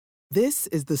This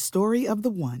is the story of the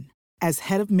one. As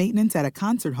head of maintenance at a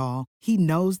concert hall, he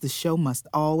knows the show must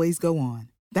always go on.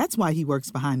 That's why he works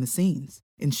behind the scenes,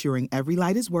 ensuring every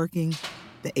light is working,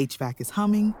 the HVAC is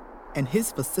humming, and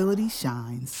his facility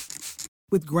shines.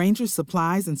 With Grainger's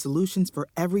supplies and solutions for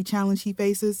every challenge he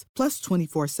faces, plus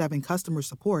 24/7 customer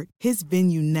support, his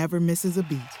venue never misses a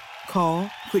beat. Call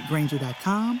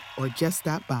quickgrainger.com or just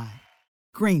stop by.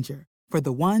 Grainger, for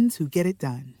the ones who get it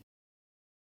done.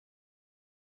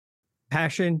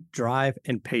 Passion, drive,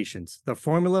 and patience. The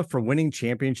formula for winning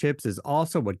championships is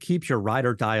also what keeps your ride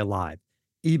or die alive.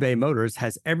 eBay Motors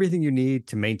has everything you need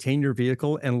to maintain your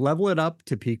vehicle and level it up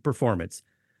to peak performance.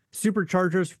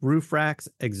 Superchargers, roof racks,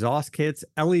 exhaust kits,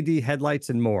 LED headlights,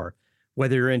 and more.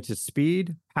 Whether you're into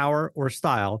speed, power, or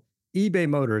style, eBay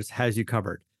Motors has you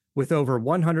covered. With over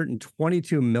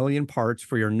 122 million parts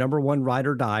for your number one ride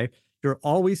or die, you'll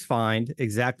always find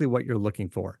exactly what you're looking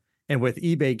for. And with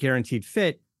eBay Guaranteed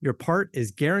Fit, your part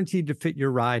is guaranteed to fit your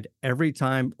ride every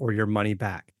time or your money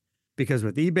back. Because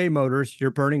with eBay Motors, you're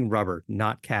burning rubber,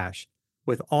 not cash.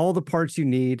 With all the parts you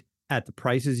need at the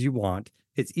prices you want,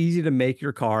 it's easy to make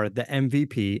your car the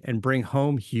MVP and bring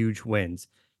home huge wins.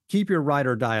 Keep your ride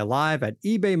or die alive at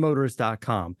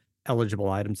ebaymotors.com.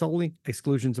 Eligible items only.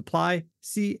 Exclusions apply.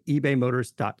 See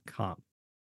ebaymotors.com.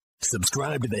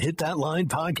 Subscribe to the Hit That Line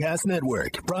Podcast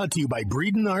Network, brought to you by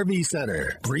Breeden RV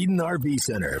Center. Breeden RV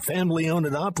Center, family owned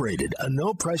and operated, a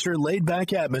no-pressure,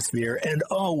 laid-back atmosphere, and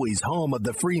always home of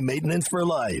the free maintenance for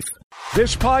life.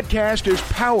 This podcast is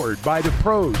powered by the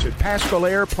pros at Paschal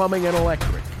Air Plumbing and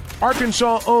Electric.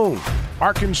 Arkansas owned,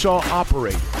 Arkansas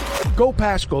operated.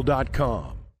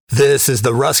 GoPaschal.com. This is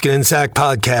the Ruskin and Sack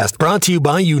Podcast, brought to you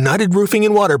by United Roofing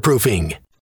and Waterproofing.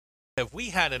 Have we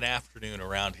had an afternoon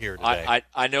around here today?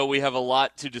 I know we have a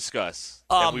lot to discuss,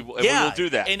 and we will do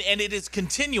that. And it is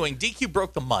continuing. DQ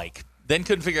broke the mic, then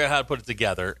couldn't figure out how to put it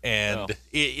together, and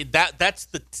that's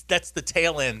the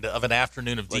tail end of an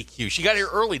afternoon of DQ. She got here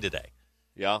early today.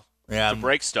 Yeah. To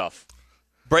break stuff.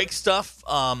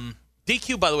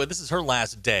 DQ, by the way, this is her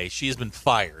last day. She has been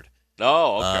fired.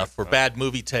 Oh, okay. For bad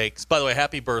movie takes. By the way,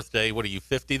 happy birthday. What are you,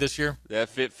 50 this year? Yeah,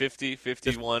 50,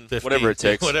 51, 50, whatever it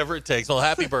takes. Whatever it takes. Well,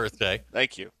 happy birthday.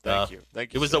 Thank you. Thank you.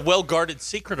 It was a well-guarded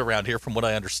secret around here from what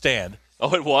I understand.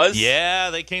 Oh, it was? Yeah,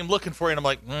 they came looking for you, and I'm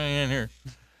like, here.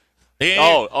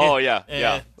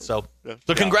 Yeah. So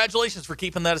congratulations for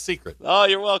keeping that a secret. Oh,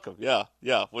 you're welcome. Yeah.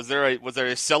 Was there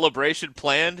a celebration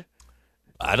planned?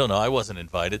 I don't know. I wasn't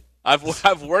invited. I've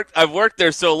worked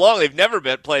there so long. They've never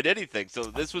played anything. So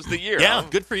this was the year. Yeah,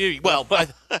 good for you. Well,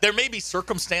 there may be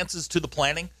circumstances to the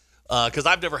planning because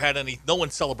I've never had any. No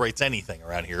one celebrates anything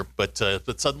around here, but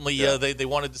suddenly they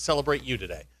wanted to celebrate you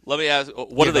today. Let me ask,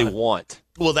 what do they want?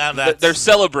 Well, they're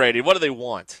celebrating. What do they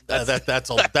want? That's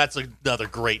another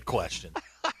great question.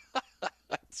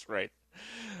 That's right.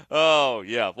 Oh,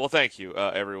 yeah. Well, thank you,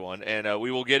 everyone. And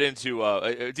we will get into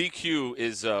DQ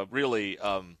is really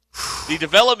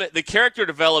the character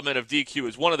development of DQ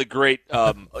is one of the great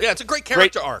it's a great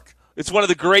character arc. It's one of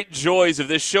the great joys of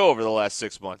this show over the last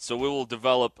 6 months. So we will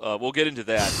develop we'll get into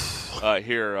that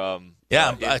here. We're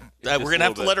going to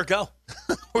have to let her go.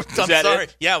 I'm sorry.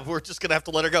 It? Yeah, we're just going to have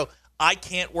to let her go. I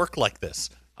can't work like this.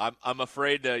 I'm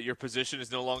afraid your position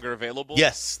is no longer available.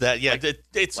 Yes,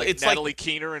 it's Natalie like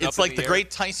Keener and it's like the Great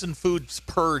Tyson Foods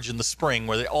purge in the spring,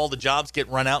 where all the jobs get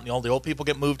run out and all the old people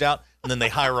get moved out, and then they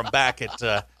hire them back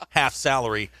at half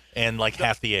salary and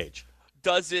half the age.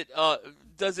 Does it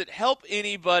help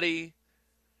anybody?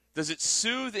 Does it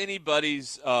soothe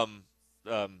anybody's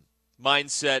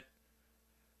mindset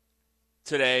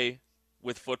today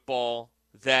with football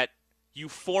that?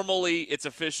 It's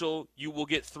official. You will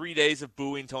get 3 days of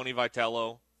booing Tony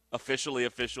Vitello. Official.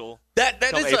 That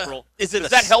is April. Does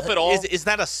that help at all? Is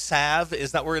that a salve?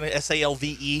 Is that we're going to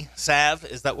SALVE salve?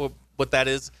 Is that what that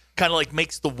is? Kind of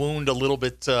makes the wound a little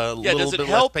bit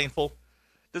less painful.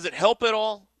 Does it help at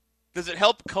all? Does it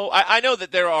help? I know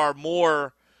that there are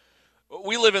more.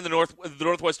 We live in the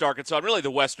Northwest Arkansas, and really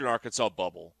the Western Arkansas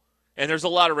bubble, and there's a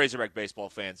lot of Razorback baseball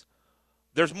fans.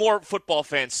 There's more football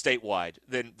fans statewide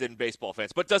than baseball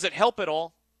fans. But does it help at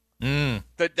all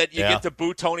that you get to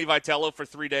boo Tony Vitello for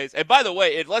 3 days? And by the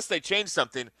way, unless they change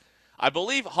something, I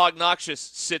believe Hognoxious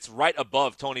sits right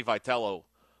above Tony Vitello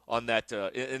on that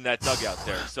in that dugout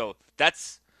there. So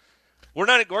we're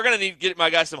going to need to get my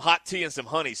guy some hot tea and some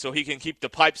honey so he can keep the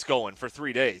pipes going for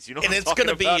 3 days. You know, and it's going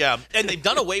to be and they've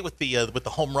done away with the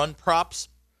home run props,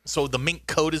 so the mink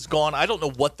coat is gone. I don't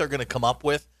know what they're going to come up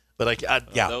with. But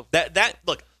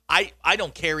look, I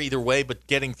don't care either way. But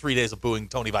getting 3 days of booing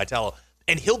Tony Vitello,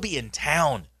 and he'll be in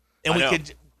town, and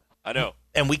I know,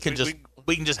 and we can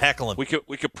We can just heckle him. We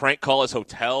could prank call his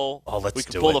hotel. Oh, let's do it. We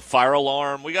could pull the fire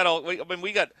alarm. We've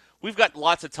got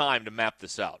lots of time to map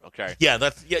this out. Okay.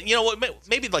 Yeah, you know what?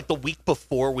 Maybe like the week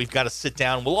before, we've got to sit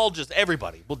down. We'll all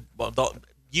everybody.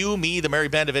 You, me, the merry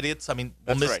band of idiots. I mean,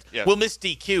 we'll miss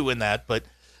DQ in that, but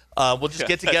we'll just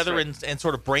get together and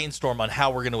sort of brainstorm on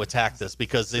how we're going to attack this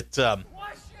because it. What's your name?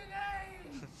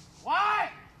 What?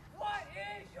 What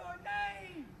is your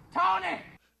name? Tony.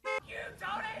 You,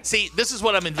 Tony. See, this is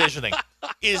what I'm envisioning: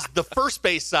 is the first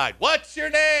base side. What's your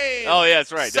name? Oh yeah,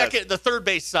 that's right. Second, the third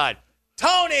base side.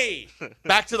 Tony.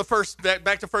 Back to first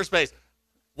base.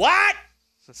 What?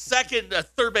 Second,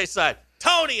 third base side.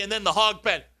 Tony, and then the hog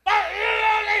pen.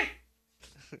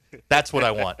 That's what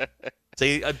I want.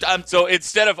 See, so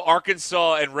instead of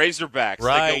Arkansas and Razorbacks,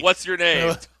 right. They go, what's your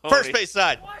name? First base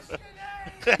side. What's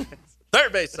your name?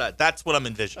 Third base side. That's what I'm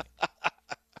envisioning.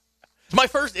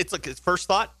 It's like his first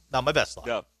thought, not my best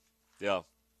thought. Yeah.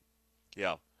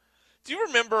 Do you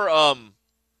remember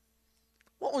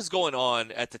what was going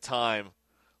on at the time?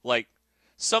 Like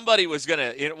somebody was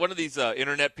one of these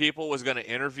internet people was gonna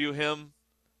interview him.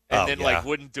 And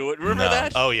wouldn't do it. Remember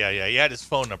that? Oh, yeah. He had his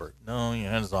phone number. No, he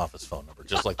had his office phone number,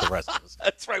 just like the rest of us.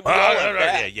 That's right.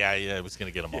 Yeah. It was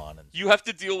going to get him on. You have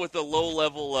to deal with a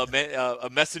low-level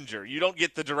messenger. You don't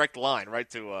get the direct line right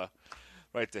to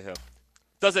him.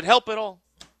 Does it help at all?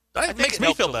 It makes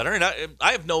me feel better, and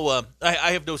I have no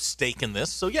stake in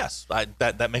this. So yes,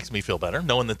 that makes me feel better,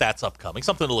 knowing that that's upcoming,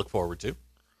 something to look forward to.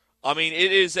 I mean,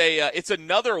 it is it's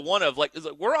another one of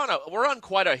we're on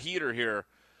quite a heater here.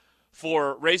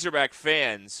 For Razorback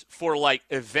fans, for like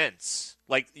events,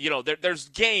 like there's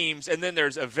games and then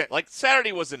there's event. Like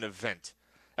Saturday was an event.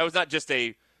 That was not just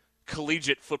a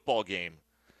collegiate football game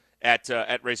at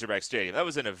Razorback Stadium. That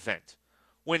was an event.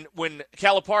 When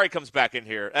Calipari comes back in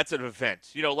here, that's an event.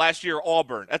 Last year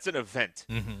Auburn, that's an event.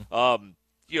 Mm-hmm.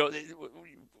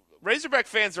 Razorback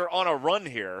fans are on a run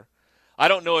here. I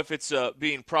don't know if it's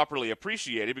being properly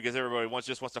appreciated because everybody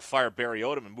just wants to fire Barry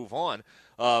Odom and move on.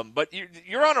 But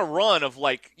you're on a run of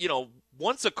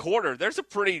once a quarter. There's a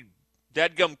pretty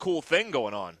dadgum cool thing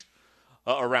going on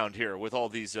around here with all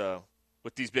these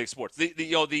with these big sports. The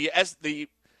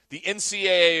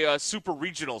NCAA Super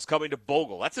Regionals coming to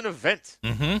Bogle. That's an event.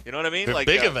 Mm-hmm. You know what I mean?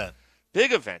 Big event.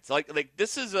 Big event. Like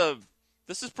this is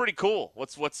pretty cool.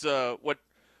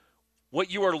 What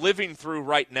you are living through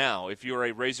right now, if you're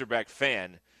a Razorback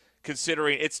fan,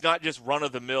 considering it's not just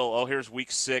run-of-the-mill, oh, here's Week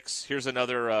 6, here's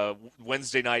another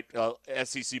Wednesday night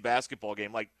SEC basketball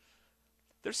game. Like,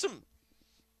 there's some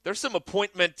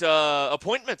appointments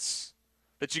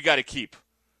that you got to keep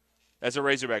as a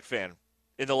Razorback fan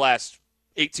in the last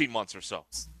 18 months or so,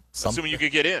 assuming you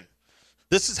could get in.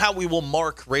 This is how we will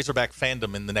mark Razorback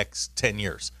fandom in the next 10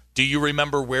 years. Do you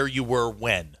remember where you were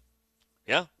when?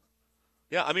 Yeah.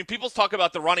 Yeah, I mean, people talk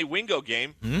about the Ronnie Wingo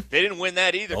game. Mm-hmm. They didn't win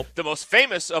that either. Nope. The most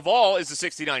famous of all is the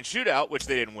 69 shootout, which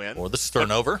they didn't win. Or the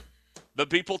Sternover. But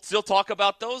people still talk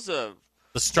about those the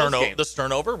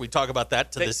Sternover. We talk about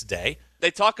that this day. They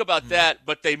talk about that,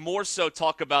 but they more so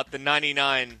talk about the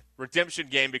 99 redemption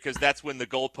game because that's when the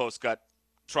goalpost got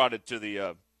trotted to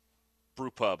the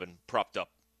brew pub and propped up.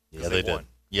 Yeah, they did.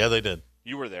 Yeah, they did.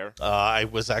 You were there. I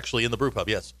was actually in the brew pub,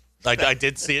 yes. I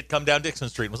did see it come down Dixon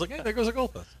Street and was like, hey, there goes a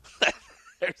goalpost.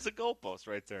 There's a goalpost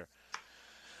right there.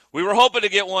 We were hoping to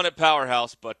get one at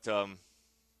Powerhouse, but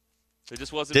it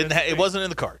just wasn't. It wasn't in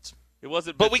the cards. It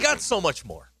wasn't. But we got so much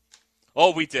more.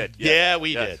 Oh, we did. Yeah,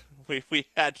 we did. We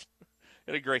had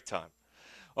a great time.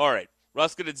 All right,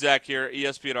 Ruskin and Zach here,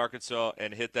 ESPN Arkansas,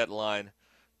 and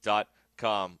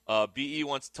hitthatline.com. BE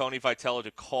wants Tony Vitello to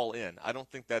call in. I don't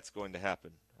think that's going to happen.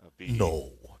 BE.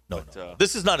 No.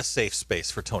 This is not a safe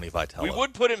space for Tony Vitello. We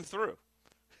would put him through.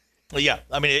 Yeah,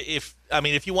 I mean, if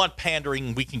you want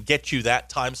pandering, we can get you that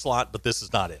time slot, but this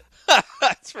is not it.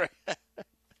 That's right.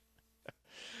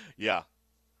 Yeah,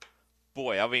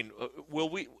 boy. I mean, will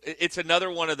we? It's another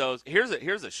one of those. Here's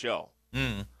a show.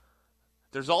 Mm.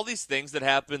 There's all these things that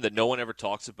happen that no one ever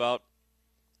talks about,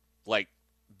 like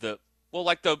the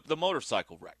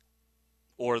motorcycle wreck,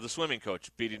 or the swimming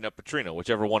coach beating up Petrino,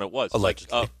 whichever one it was.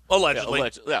 Allegedly.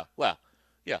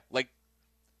 Yeah. Like.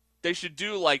 They should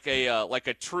do like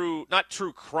a true, not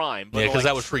true crime, but because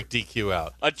that would freak DQ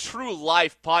out. A true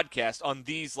life podcast on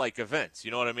these like events.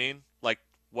 You know what I mean? Like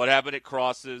what happened at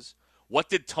Crosses? What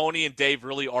did Tony and Dave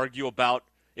really argue about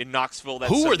in Knoxville?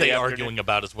 Who were they arguing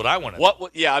about? Is what I want to know.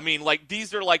 Yeah, I mean, like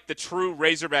these are like the true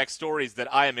Razorback stories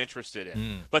that I am interested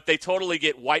in. But they totally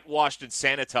get whitewashed and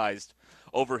sanitized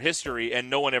over history, and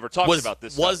no one ever talks about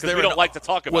this stuff because we don't like to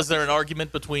talk about it. Was there an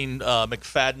argument between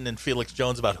McFadden and Felix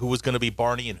Jones about who was going to be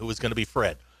Barney and who was going to be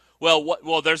Fred?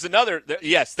 Well, there's another.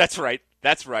 Yes, that's right.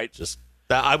 That's right. Just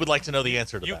I would like to know the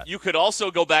answer to that. You could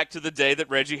also go back to the day that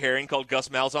Reggie Herring called Gus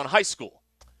Malzahn high school.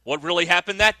 What really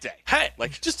happened that day? Hey,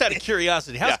 just out of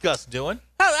curiosity, how's Gus doing?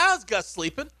 How's Gus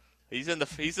sleeping? He's in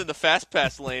the fast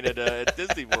pass lane at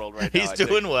Disney World right now. He's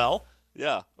doing well.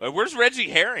 Yeah. Where's Reggie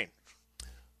Herring?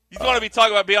 He's going to be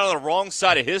talking about being on the wrong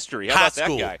side of history. How about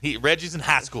that guy? Reggie's in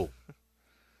high school.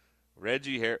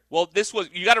 Reggie Herring. Well,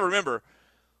 you got to remember,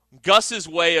 Gus's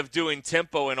way of doing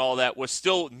tempo and all that was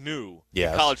still new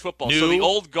in college football. New, so the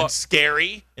old guard,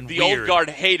 scary, and the weird. old guard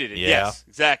hated it. Yeah. Yes,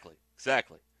 exactly.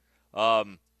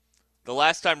 The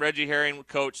last time Reggie Herring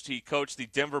coached, he coached the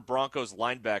Denver Broncos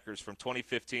linebackers from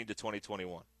 2015 to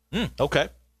 2021. Okay.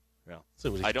 Yeah.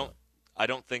 So I don't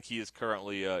think he is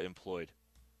currently employed.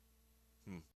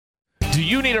 Do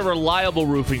you need a reliable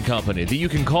roofing company that you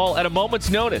can call at a moment's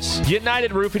notice?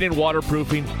 United Roofing and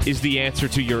Waterproofing is the answer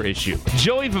to your issue.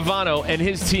 Joey Vivano and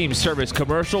his team service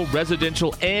commercial,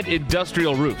 residential, and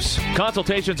industrial roofs.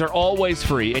 Consultations are always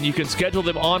free, and you can schedule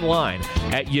them online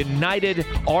at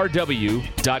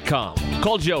unitedrw.com.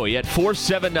 Call Joey at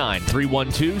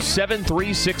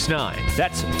 479-312-7369.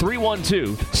 That's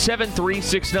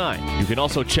 312-7369. You can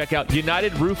also check out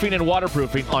United Roofing and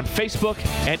Waterproofing on Facebook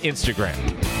and Instagram.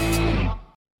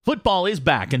 Football is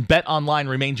back, and BetOnline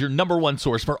remains your number one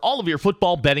source for all of your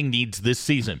football betting needs this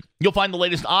season. You'll find the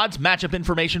latest odds, matchup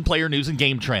information, player news, and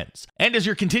game trends. And as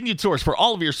your continued source for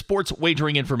all of your sports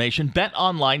wagering information,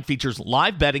 BetOnline features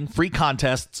live betting, free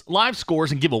contests, live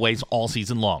scores, and giveaways all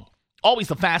season long. Always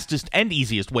the fastest and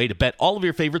easiest way to bet all of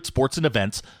your favorite sports and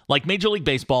events like Major League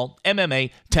Baseball, MMA,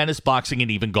 tennis, boxing,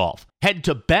 and even golf. Head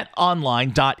to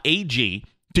betonline.ag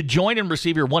to join and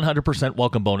receive your 100%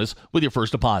 welcome bonus with your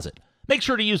first deposit. Make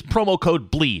sure to use promo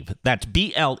code BLEAV, that's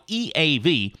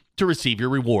BLEAV, to receive your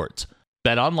rewards.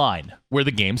 Bet online, where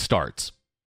the game starts.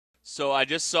 So I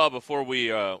just saw before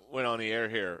we went on the air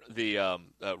here, the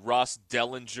Ross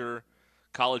Dellinger,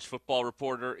 college football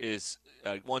reporter, is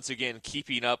once again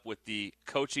keeping up with the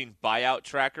coaching buyout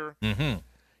tracker. Mm-hmm.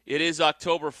 It is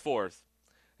October 4th,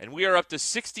 and we are up to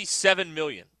 $67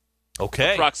 million,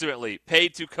 approximately,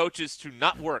 paid to coaches to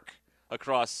not work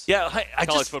across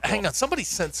college football. Hang on. Somebody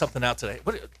sent something out today.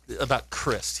 What about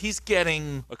Chris? He's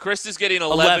getting Chris is getting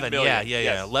 $11 million. Yeah.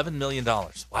 Yes. $11 million.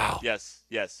 Wow. Yes.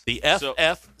 The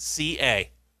FFCA.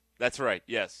 That's right.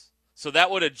 Yes. So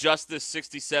that would adjust this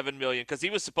 $67 million because he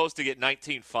was supposed to get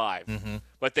 $19.5,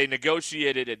 but they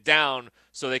negotiated it down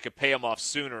so they could pay him off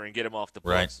sooner and get him off the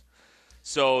books. Right.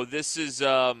 So this is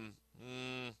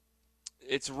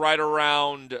it's right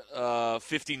around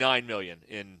 $59 million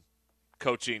in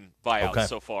coaching buyouts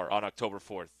so far on October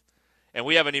 4th. And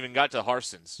we haven't even got to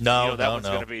Harson's. That one's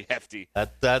going to be hefty.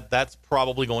 That's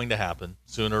probably going to happen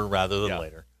sooner rather than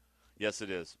later. Yes, it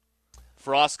is.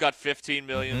 Frost got $15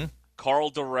 million.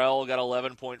 Carl Durrell got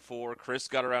 $11.4. Chris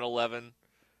got around $11.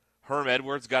 Herm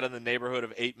Edwards got in the neighborhood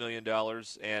of $8 million.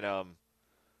 And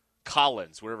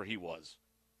Collins, wherever he was.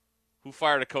 Who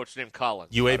fired a coach named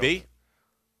Collins? UAB?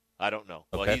 I don't know.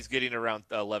 Okay. Well, he's getting around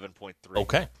 11.3.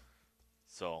 Okay.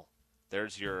 So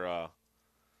there's your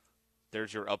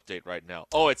update right now.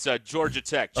 Oh, it's Georgia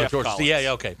Tech. Jeff Collins.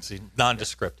 Yeah, okay. See,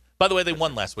 nondescript. By the way, they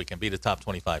won last weekend, beat a top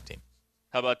 25 team.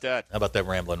 How about that? How about that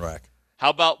rambling wreck? How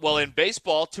about, in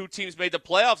baseball, 2 teams made the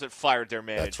playoffs that fired their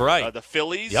manager. That's right. The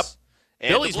Phillies. Yep. And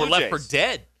Phillies the Blue were left Jays. for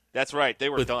dead. That's right. They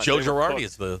were with done. Joe Girardi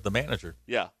as the manager.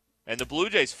 Yeah. And the Blue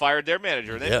Jays fired their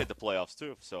manager, and they made the playoffs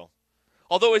too. So,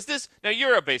 although now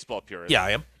you're a baseball purist. Yeah,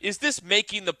 I am. Is this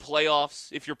making the playoffs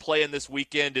if you're playing this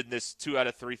weekend in this 2 out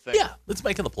of 3 thing? Yeah, it's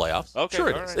making the playoffs. Okay, sure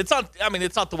it is. Right. It's not. I mean,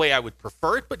 it's not the way I would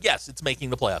prefer it, but yes, it's making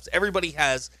the playoffs.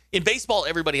 In baseball,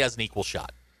 everybody has an equal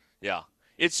shot. Yeah,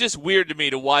 it's just weird to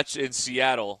me to watch in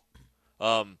Seattle,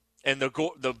 and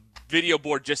the video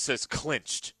board just says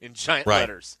clinched in giant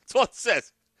letters. That's all it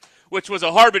says. Which was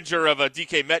a harbinger of a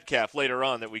DK Metcalf later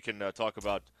on that we can talk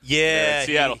about. Yeah, in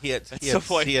Seattle. He had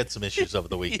some issues over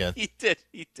the weekend. He did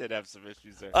have some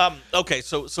issues there. Okay,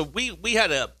 so we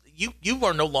had you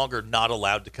are no longer not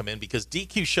allowed to come in because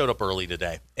DQ showed up early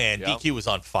today, and DQ was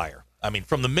on fire. I mean,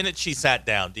 from the minute she sat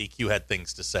down, DQ had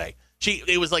things to say.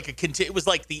 It was like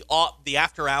the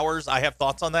after hours. I have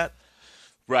thoughts on that.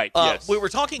 Right. Yes. We were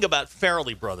talking about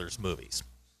Farrelly Brothers movies.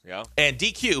 Yeah. And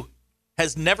DQ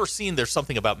has never seen There's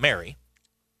Something About Mary.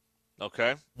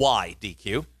 Okay. Why,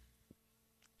 DQ?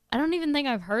 I don't even think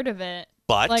I've heard of it.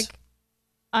 But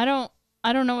I don't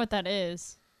know what that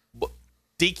is.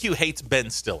 DQ hates Ben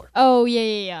Stiller. Oh,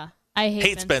 yeah. I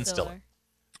hate Ben Stiller.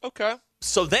 Okay.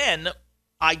 So then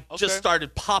I just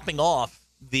started popping off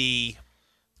the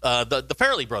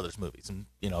Farrelly Brothers movies, and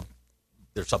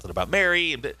There's Something About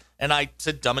Mary, and I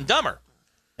said Dumb and Dumber.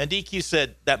 And DQ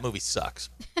said, that movie sucks.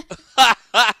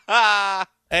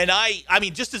 And I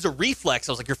mean, just as a reflex,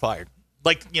 I was like, you're fired.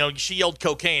 Like, she yelled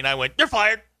cocaine. I went, you're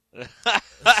fired.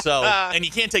 So, and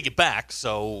you can't take it back.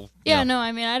 So, yeah, no,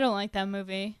 I mean, I don't like that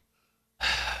movie.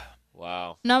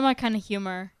 Wow. Not my kind of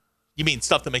humor. You mean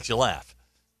stuff that makes you laugh?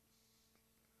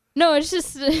 No, it's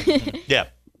just. Yeah.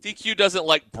 DQ doesn't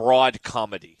like broad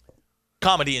comedy.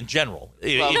 Comedy in general.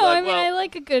 No, I mean, I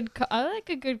like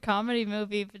a good comedy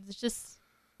movie, but it's just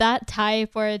that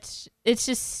type where it's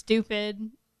just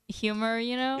stupid humor,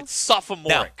 It's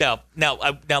sophomoric. Now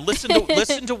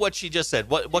listen to what she just said.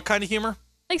 What kind of humor?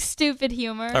 Like stupid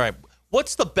humor. All right.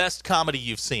 What's the best comedy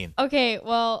you've seen? Okay,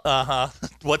 well.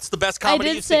 What's the best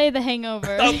comedy you've seen? I did say The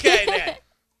Hangover. Okay,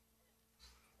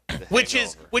 then. Which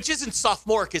isn't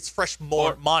sophomoric, it's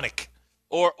freshmonic.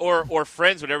 Or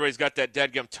Friends when everybody's got that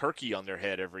dadgum turkey on their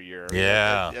head every year.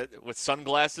 Yeah. With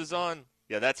sunglasses on.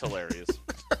 Yeah, that's hilarious.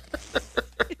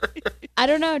 I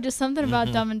don't know, just something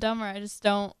about Dumb and Dumber. I just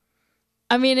don't.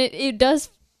 I mean, it does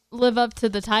live up to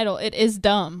the title. It is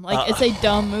dumb. Like, it's a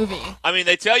dumb movie. I mean,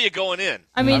 they tell you going in.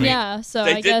 I mean, yeah, so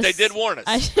I guess they did warn us.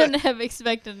 I shouldn't have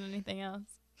expected anything else.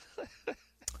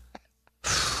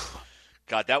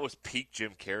 God, that was peak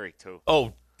Jim Carrey, too.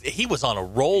 Oh, he was on a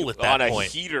roll at that point. On a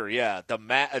heater, yeah.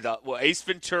 Ace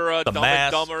Ventura, Dumb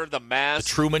and Dumber, The Mask. The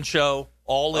Truman Show,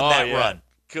 all in that run.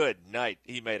 Good night.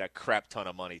 He made a crap ton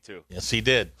of money, too. Yes, he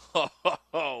did. Oh,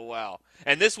 wow.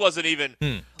 And this wasn't even,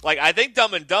 I think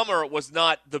Dumb and Dumber was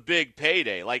not the big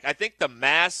payday. Like, I think The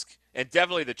Mask and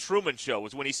definitely The Truman Show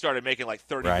was when he started making like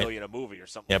 $30 million a movie or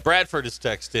something. Yeah, Bradford is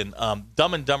texting.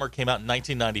 Dumb and Dumber came out in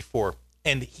 1994,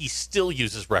 and he still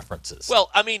uses references. Well,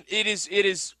 I mean, it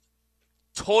is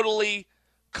totally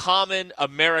common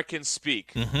American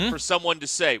speak for someone to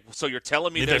say, so you're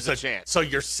telling me there's a chance. So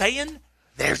you're saying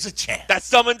there's a chance. That's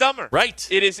Dumb and Dumber. Right.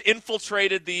 It has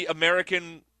infiltrated the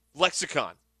American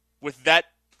lexicon with that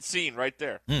scene right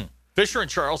there. Fisher and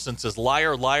Charleston says,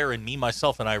 liar, liar, and me,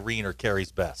 myself, and Irene are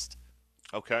Carrie's best.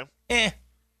 Okay.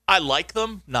 I like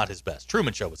them. Not his best.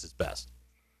 Truman Show was his best.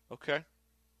 Okay.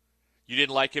 You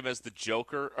didn't like him as the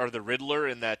Joker or the Riddler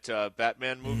in that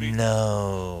Batman movie?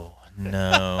 No.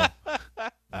 No.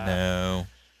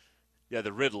 Yeah,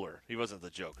 the Riddler. He wasn't the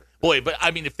Joker. Boy, but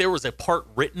I mean, if there was a part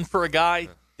written for a guy,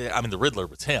 I mean, the Riddler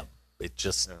was him. It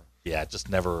just, it just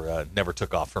never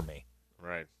took off for me.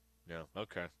 Right. Yeah.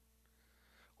 Okay.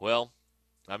 Well,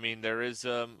 I mean, there is.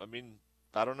 I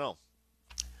don't know.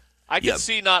 I can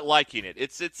see not liking it.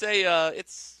 It's. I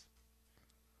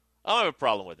don't have a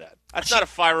problem with that. That's not a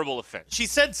fireable offense. She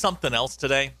said something else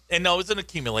today, and no, it was an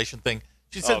accumulation thing.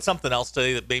 She said something else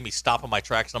today that made me stop on my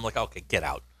tracks, and I'm like, okay, get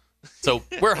out. So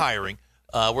we're hiring.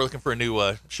 We're looking for a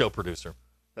new show producer.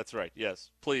 That's right. Yes,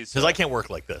 please. Because I can't work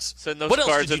like this. Send those what else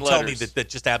cards did you and tell me letters. that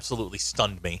just absolutely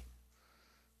stunned me?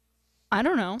 I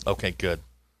don't know. Okay, good.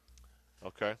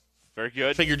 Okay, very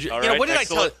good. Figured you. All What right, did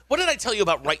excellent. I tell you? What did I tell you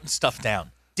about writing stuff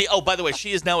down? Oh, by the way,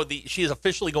 she is now she is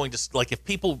officially going to, like,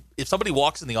 if somebody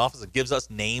walks in the office and gives us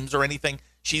names or anything,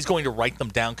 she's going to write them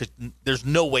down because there's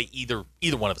no way either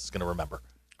one of us is going to remember.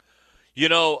 You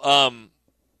know,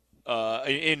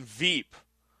 in Veep,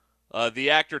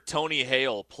 the actor Tony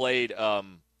Hale played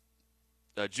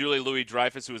Julie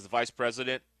Louis-Dreyfus, who was the vice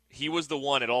president. He was the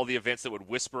one at all the events that would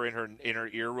whisper in her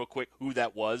ear real quick who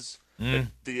that was. That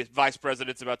the vice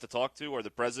president's about to talk to, or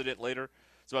the president later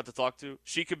is about to talk to.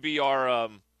 She could be our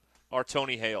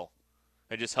Tony Hale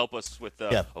and just help us with.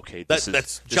 Okay, this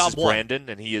is job one. Brandon,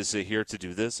 and he is here to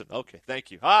do this. And okay,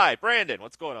 thank you. Hi, Brandon.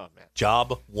 What's going on, man?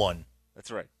 Job one. That's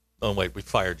right. Oh wait, we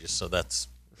fired you, so that's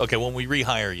okay. When we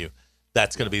rehire you,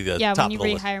 that's going to be the top when you of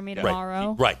the list. rehire me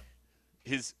tomorrow. Right.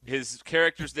 His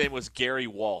character's name was Gary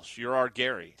Walsh. You're our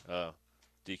Gary,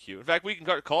 DQ. In fact, we can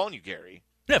start calling you Gary.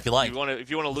 Yeah, if you like. If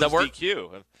you want to lose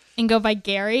DQ. And go by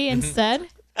Gary instead?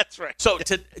 That's right. So,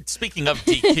 speaking of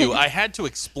DQ, I had to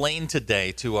explain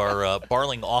today to our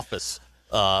Barling office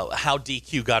how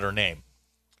DQ got her name.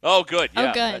 Oh, good. Yeah.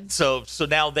 Oh, good. So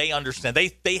now they understand.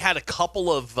 They had a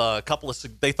couple of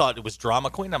they thought it was drama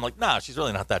queen. I'm like, nah, she's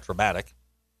really not that dramatic,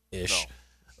 ish.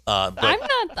 No.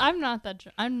 I'm not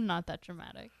that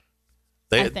dramatic.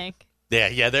 I think.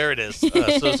 Yeah, there it is.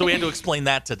 So we had to explain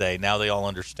that today. Now they all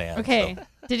understand. Okay. So.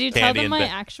 Did you tell them my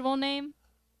actual name?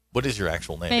 What is your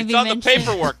actual name? It's on the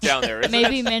paperwork down there. Isn't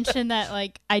maybe it? mention that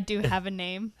I do have a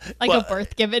name, a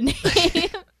birth given name.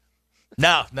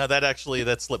 No,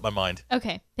 that slipped my mind.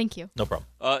 Okay, thank you. No problem.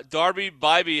 Darby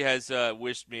Bybee has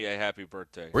wished me a happy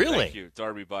birthday. Really? Thank you,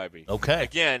 Darby Bybee. Okay.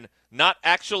 Again, not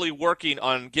actually working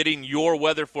on getting your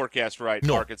weather forecast right,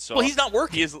 no. Arkansas. Well, he's not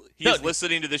working. He is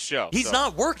listening to the show. He's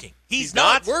not working. He's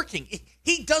not working.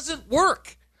 He doesn't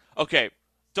work. Okay.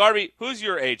 Darby, who's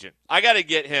your agent? I got to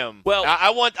get him. Well,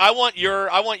 I want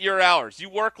your hours. You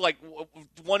work like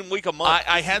 1 week a month.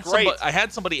 I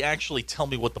had somebody actually tell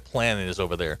me what the plan is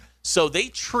over there. So they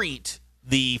treat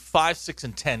the 5, 6,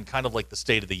 and 10 kind of like the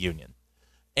State of the Union.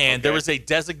 And there is a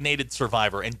designated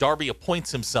survivor, and Darby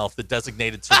appoints himself the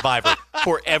designated survivor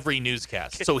for every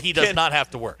newscast, so he does not have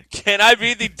to work. Can I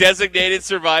be the designated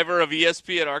survivor of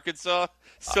ESPN Arkansas,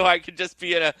 so I can just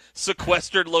be in a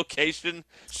sequestered location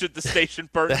should the station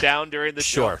burn down during the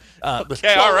show? Sure.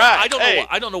 Okay, all right.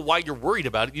 I don't know why you're worried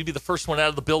about it. You'd be the first one out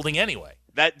of the building anyway.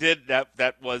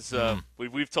 That was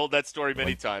we've told that story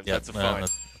many times. Yeah, that's a fine.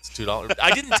 That's $2.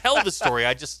 I didn't tell the story.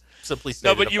 I just simply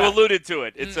stated No, but you alluded to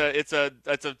it. It's a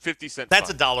 50-cent.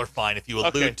 That's fine. $1 fine if you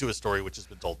allude to a story which has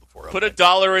been told before. Put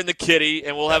 $1 in the kitty,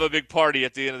 and we'll have a big party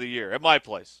at the end of the year at my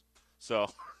place.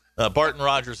 So. Barton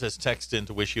Rogers has texted in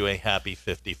to wish you a happy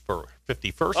 51st. Oh,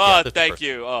 51st. thank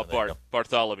you. Oh,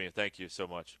 Bartholomew, thank you so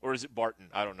much. Or is it Barton?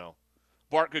 I don't know.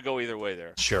 Bart could go either way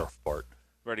there. Sheriff Bart.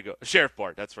 Ready to go. Sheriff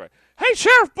Bart, that's right. Hey,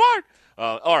 Sheriff Bart!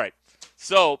 All right.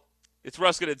 So it's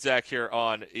Ruskin and Zach here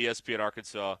on ESPN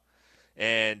Arkansas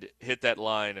and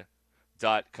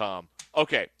hitthatline.com.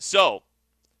 Okay, so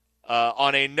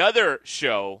on another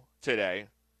show today,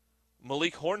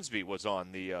 Malik Hornsby was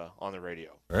on the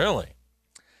radio. Really?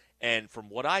 And from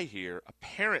what I hear,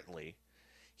 apparently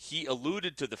he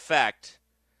alluded to the fact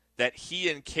that he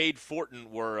and Cade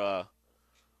Fortin were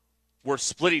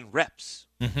splitting reps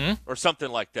or something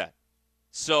like that.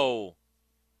 So,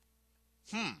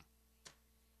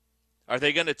 are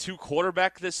they going to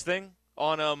 2-quarterback this thing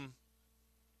on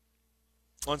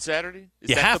Saturday? Is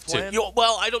you that have the plan? to.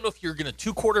 Well, I don't know if you're going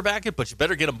to 2-quarterback it, but you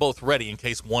better get them both ready in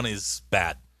case one is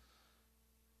bad.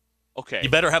 Okay. You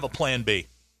better have a plan B.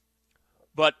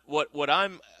 But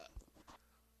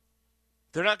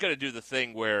they're not going to do the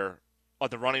thing where on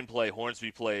the running play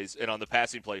Hornsby plays and on the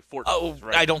passing play Fortin plays,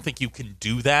 right? I don't think you can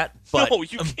do that. But, no,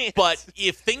 you can't. But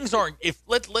if things aren't,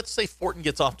 let's say Fortin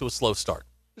gets off to a slow start,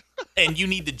 and you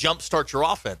need to jumpstart your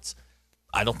offense,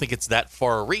 I don't think it's that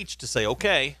far a reach to say,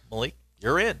 okay, Malik,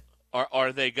 you're in.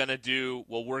 Are they going to do?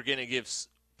 Well, we're going to give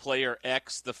player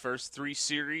X the first 3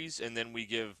 series, and then we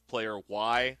give player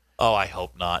Y. Oh, I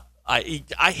hope not. I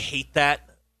hate that.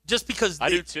 Just because I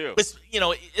do too.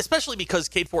 Especially because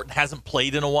Cade Fortin hasn't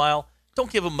played in a while.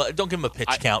 Don't give him a pitch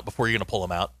count before you're going to pull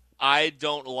him out. I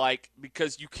don't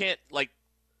because you can't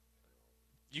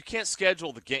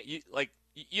schedule the game.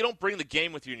 You don't bring the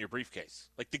game with you in your briefcase.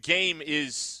 Like the game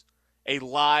is a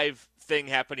live thing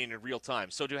happening in real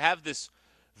time. So to have this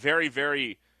very,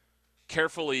 very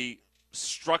carefully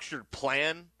structured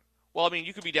plan, well, I mean,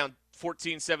 you could be down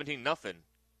 14-17 nothing.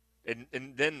 And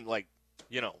then, Well,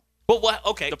 what?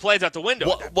 Okay. The plan's out the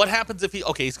window. What happens if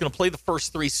he's going to play the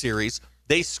first 3 series.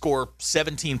 They score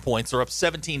 17 points. They're up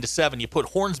 17-7. You put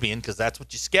Hornsby in because that's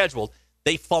what you scheduled.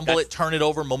 They fumble it, turn it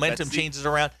over. Momentum changes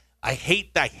around. I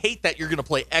hate that you're going to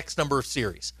play X number of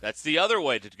series. That's the other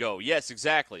way to go. Yes,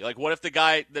 exactly. Like, what if the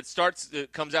guy that starts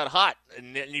comes out hot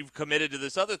and you've committed to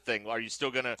this other thing? Are you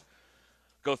still going to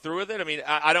go through with it? I mean,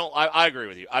 I agree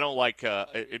with you. I don't like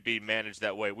it being managed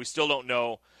that way. We still don't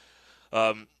know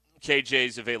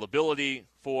KJ's availability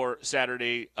for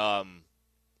Saturday,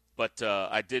 but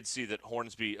I did see that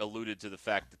Hornsby alluded to the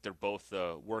fact that they're both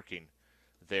working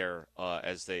there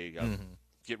as they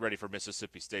get ready for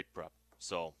Mississippi State prep.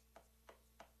 So,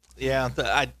 yeah,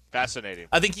 fascinating.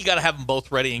 I think you got to have them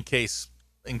both ready in case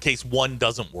one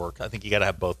doesn't work. I think you got to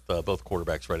have both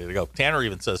quarterbacks ready to go. Tanner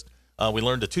even says we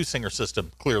learned a 2-singer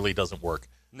system clearly doesn't work.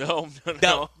 No.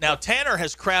 Now Tanner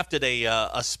has crafted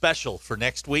a special for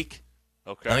next week.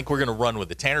 Okay. I think we're going to run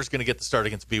with it. Tanner's going to get the start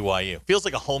against BYU. Feels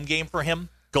like a home game for him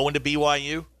going to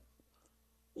BYU.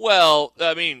 Well,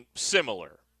 I mean,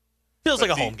 similar. Feels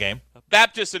like a home game.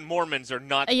 Baptists and Mormons are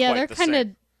not. Yeah, quite they're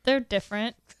kind of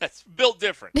different. That's built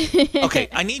different. Okay,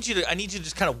 I need you to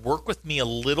just kind of work with me a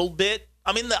little bit.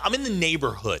 I'm in the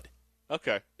neighborhood.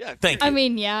 Okay. Yeah. Thank you. I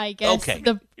mean, yeah, I guess. Okay.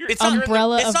 The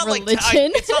umbrella of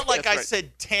religion. It's not like I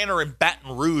said Tanner and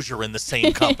Baton Rouge are in the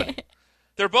same company.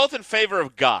 They're both in favor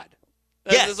of God.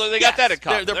 Yes, they got that in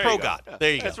common. They're pro-God. Yeah.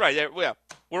 There you go. That's right. Yeah,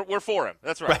 we're for him.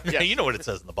 That's right. Yes. You know what it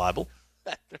says in the Bible.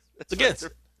 It's against.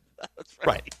 That's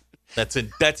right. That's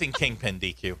in Kingpin,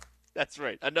 DQ. That's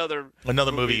right. Another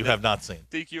movie you have not seen.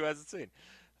 DQ hasn't seen.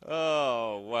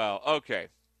 Oh, wow. Okay.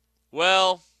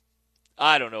 Well,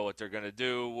 I don't know what they're going to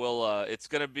do. Well, it's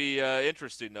going to be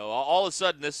interesting, though. All of a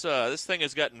sudden, this thing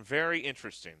has gotten very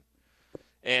interesting.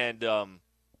 And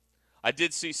I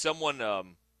did see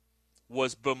someone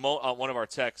was on one of our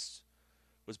texts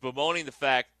was bemoaning the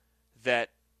fact that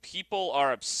people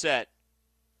are upset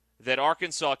that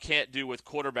Arkansas can't do with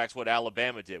quarterbacks what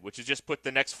Alabama did, which is just put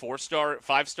the next 4-star,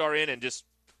 5-star in and just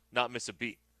not miss a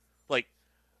beat. Like,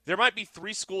 there might be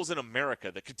 3 schools in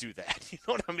America that could do that. You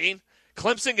know what I mean?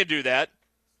 Clemson can do that.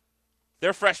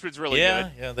 Their freshman's really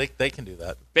good. Yeah, they can do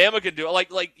that. Bama can do it.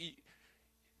 Like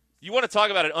you want to talk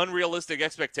about an unrealistic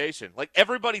expectation. Like,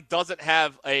 everybody doesn't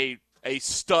have a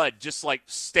stud just, like,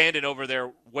 standing over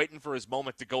there waiting for his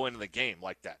moment to go into the game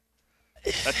like that.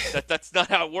 That's not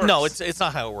how it works. No, it's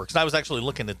not how it works. I was actually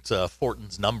looking at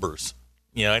Fortin's numbers,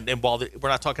 and while we're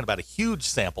not talking about a huge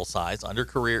sample size, under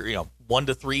career, 1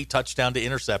 to 3 touchdown to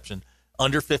interception,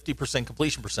 under 50%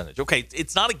 completion percentage. Okay,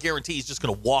 it's not a guarantee he's just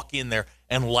going to walk in there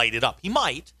and light it up. He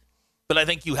might, but I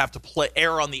think you have to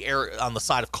err on the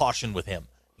side of caution with him.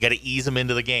 You got to ease him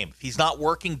into the game. If he's not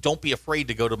working, don't be afraid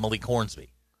to go to Malik Hornsby.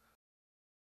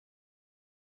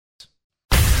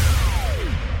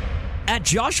 At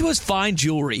Joshua's Fine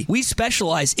Jewelry, we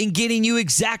specialize in getting you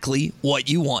exactly what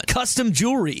you want. Custom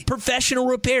jewelry, professional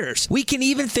repairs. We can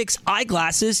even fix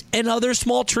eyeglasses and other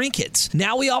small trinkets.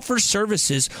 Now we offer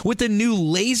services with a new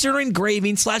laser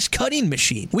engraving/cutting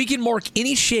machine. We can mark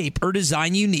any shape or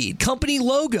design you need. Company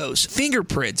logos,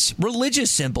 fingerprints,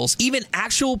 religious symbols, even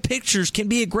actual pictures can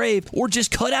be engraved or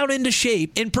just cut out into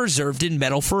shape and preserved in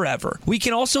metal forever. We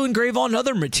can also engrave on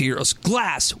other materials,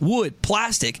 glass, wood,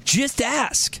 plastic. Just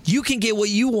ask. You can get what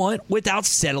you want without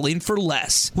settling for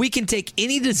less. We can take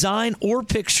any design or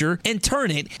picture and turn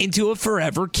it into a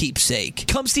forever keepsake.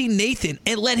 Come see Nathan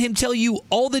and let him tell you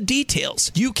all the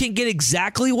details. You can get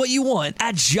exactly what you want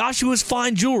at Joshua's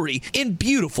Fine Jewelry in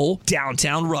beautiful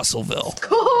downtown Russellville.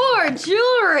 Core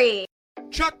Jewelry.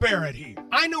 Chuck Barrett here.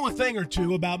 I know a thing or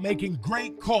two about making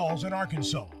great calls in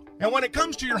Arkansas. And when it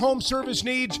comes to your home service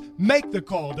needs, make the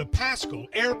call to Paschal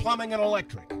Air Plumbing and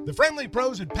Electric. The friendly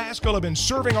pros at Paschal have been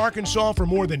serving Arkansas for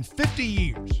more than 50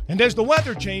 years. And as the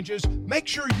weather changes, make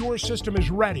sure your system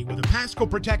is ready with a Paschal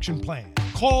protection plan.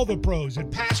 Call the pros at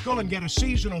Paschal and get a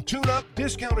seasonal tune-up,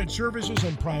 discounted services,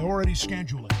 and priority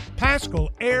scheduling.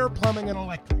 Paschal Air Plumbing and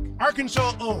Electric.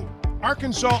 Arkansas owned.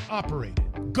 Arkansas operated.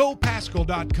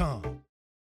 GoPaschal.com.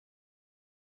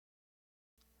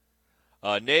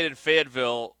 Nate in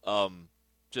Fayetteville,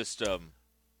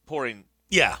 pouring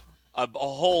a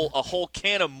whole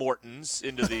can of Mortons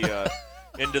into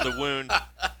the wound.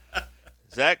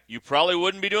 Zach, you probably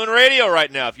wouldn't be doing radio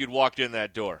right now if you'd walked in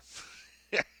that door.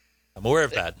 I'm aware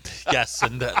of that. Yes,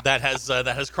 and that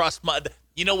has crossed my.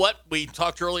 You know what? We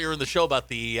talked earlier in the show about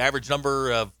the average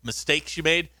number of mistakes you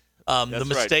made. The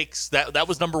mistakes that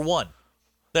was number one.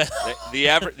 The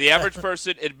average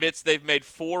person admits they've made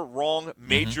 4 wrong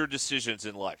major decisions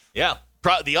in life. Yeah,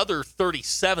 the other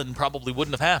 37 probably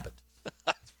wouldn't have happened.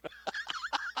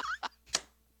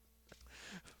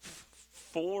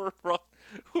 4 wrong.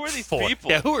 Who are these 4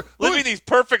 people? Yeah, who are living these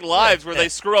perfect lives where they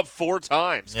screw up 4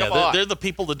 times? Yeah, Come on. They're the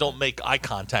people that don't make eye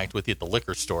contact with you at the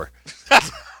liquor store.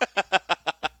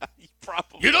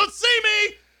 You don't see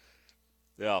me.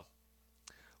 Yeah.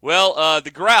 Well,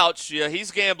 the Grouch,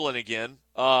 he's gambling again.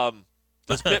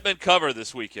 Does Pittman cover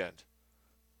this weekend?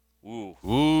 Ooh.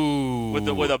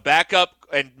 With a backup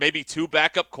and maybe 2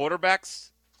 backup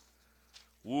quarterbacks?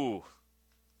 Ooh.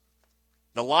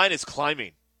 The line is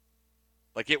climbing.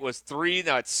 Like, it was 3,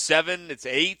 now it's 7, it's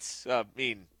 8.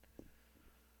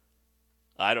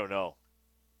 I don't know.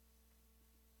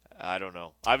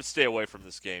 I would stay away from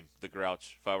this game, the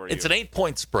Grouch, if I were you. It's an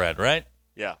 8-point spread, right?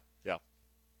 Yeah.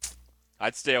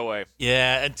 I'd stay away.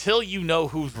 Yeah, until you know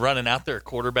who's running out there at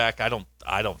quarterback, I don't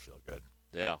feel good.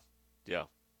 Yeah.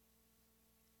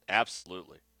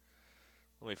 Absolutely.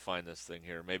 Let me find this thing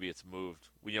here. Maybe it's moved.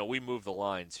 We move the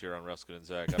lines here on Ruskin and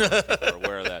Zach. I don't know if people are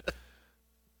aware of that.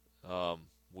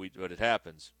 But it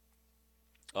happens.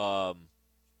 Yeah,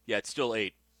 it's still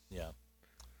 8. Yeah.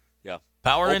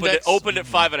 Power index opened at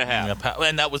 5.5. Yeah,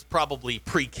 and that was probably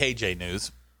pre-KJ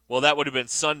news. Well, that would have been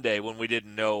Sunday when we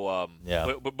didn't know.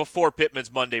 But before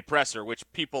Pittman's Monday presser, which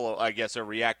people, I guess, are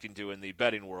reacting to in the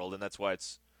betting world, and that's why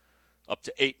it's up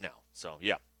to 8 now. So,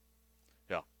 yeah.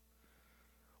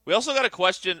 We also got a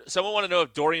question. Someone want to know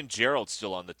if Dorian Gerald's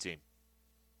still on the team.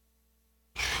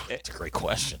 That's a great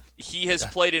question. He has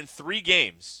played in 3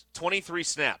 games, 23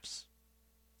 snaps.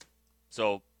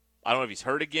 So, I don't know if he's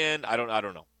hurt again. I don't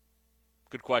know.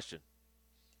 Good question.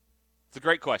 It's a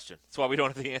great question. That's why we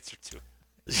don't have the answer to it.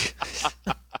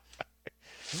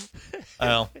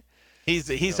 Well,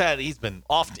 he's been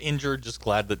oft injured. Just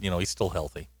glad that he's still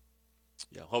healthy.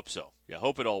 Yeah, hope so. Yeah,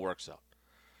 hope it all works out.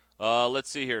 Let's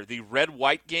see here. The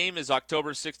Red-White game is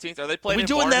October 16th. Are they playing? Are we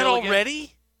doing that already?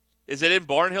 Again? Is it in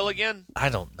Barnhill again? I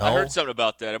don't know. I heard something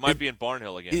about that. It might be in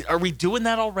Barnhill again. Are we doing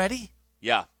that already?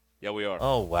 Yeah, we are.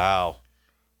 Oh wow.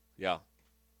 Yeah.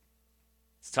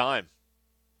 It's time.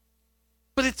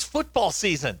 But it's football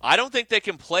season. I don't think they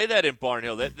can play that in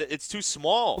Barnhill. It's too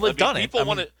small. Well, they've done it. People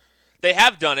want to. They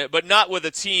have done it, but not with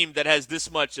a team that has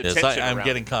this much attention. Yes, I'm around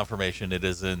getting it. confirmation it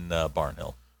is in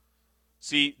Barnhill.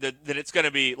 See, that it's going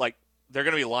to be like they're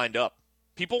going to be lined up.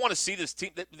 People want to see this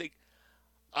team.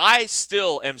 I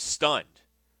still am stunned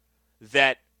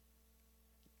that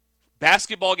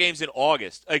basketball games in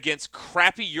August against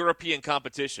crappy European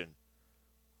competition.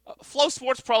 Flow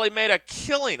Sports probably made a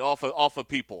killing off of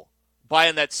people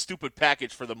buying that stupid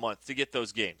package for the month to get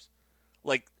those games.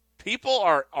 Like, people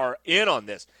are in on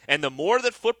this. And the more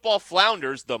that football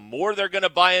flounders, the more they're going to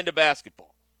buy into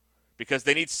basketball because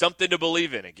they need something to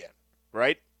believe in again,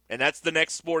 right? And that's the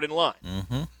next sport in line.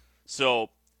 Mm-hmm. So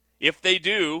if they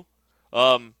do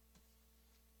remain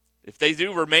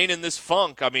in this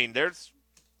funk, I mean, there's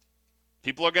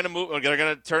people are going to move. They're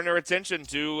going to turn their attention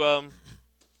to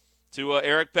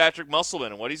Eric Patrick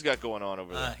Musselman and what he's got going on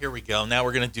over there. Here we go. Now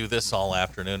we're going to do this all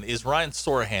afternoon. Is Ryan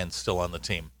Sorahan still on the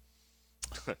team?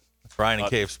 Ryan in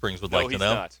Cave Springs would like to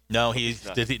know. Not. No, he's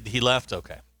not. He left?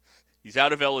 Okay. He's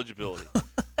out of eligibility.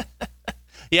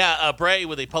 Yeah, Bray,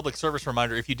 with a public service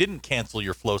reminder, if you didn't cancel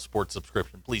your Flow Sports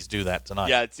subscription, please do that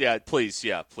tonight. Please.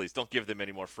 Don't give them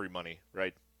any more free money,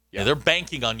 right? Yeah, they're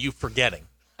banking on you forgetting.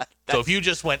 So if you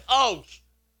just went,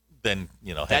 then,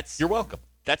 you're welcome.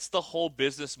 That's the whole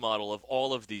business model of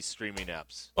all of these streaming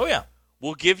apps. Oh, yeah.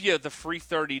 We'll give you the free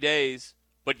 30 days,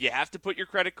 but you have to put your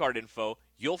credit card info.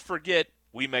 You'll forget,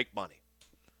 we make money.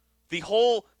 The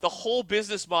whole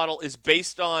business model is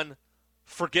based on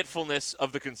forgetfulness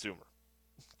of the consumer.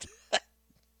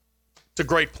 It's a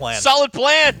great plan. Solid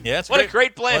plan. Yeah, it's a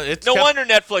great plan. Well, no wonder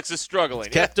Netflix is struggling.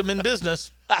 It's kept them in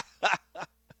business.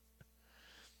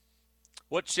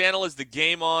 What channel is the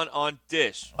game on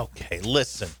Dish? Okay,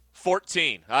 listen.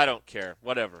 14. I don't care.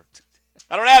 Whatever.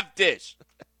 I don't have Dish.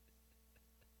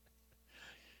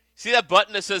 See that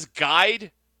button that says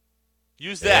guide?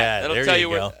 Use that. Yeah, that'll there tell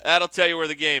you you go. that'll tell you where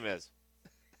the game is.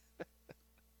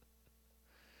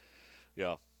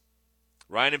 Yeah.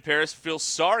 Ryan in Paris feels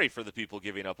sorry for the people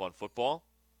giving up on football.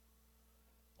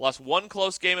 Lost one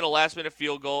close game in a last-minute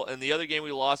field goal, and the other game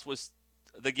we lost was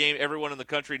the game everyone in the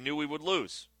country knew we would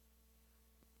lose.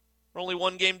 We're only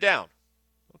one game down.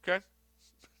 Okay.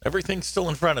 Everything's still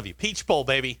in front of you. Peach Bowl,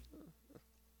 baby.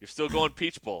 You're still going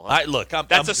Peach Bowl, huh?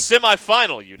 That's a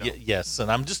semifinal, you know. Yes, and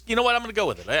I'm just, you know what? I'm going to go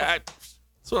with it.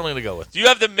 That's what I'm going to go with. Do you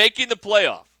have them making the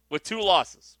playoff with 2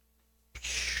 losses?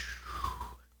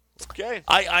 Okay.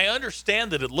 I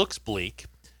understand that it looks bleak,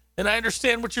 and I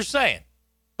understand what you're saying.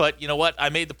 But you know what? I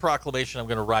made the proclamation I'm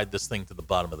going to ride this thing to the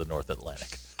bottom of the North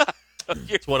Atlantic.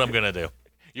 That's what I'm going to do.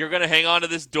 You're going to hang on to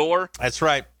this door? That's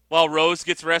right. While Rose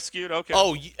gets rescued? Okay.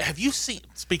 Oh, have you seen,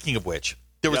 speaking of which,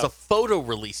 there was a photo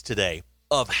released today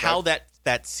of how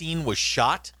that scene was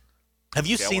shot. Have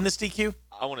you seen this, DQ?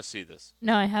 I want to see this.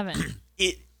 No, I haven't.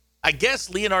 I guess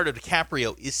Leonardo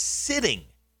DiCaprio is sitting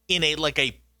in a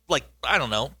I don't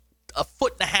know, a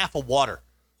foot and a half of water.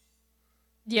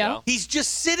 Yeah. He's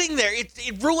just sitting there.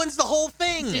 It ruins the whole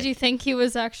thing. Did you think he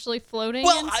was actually floating?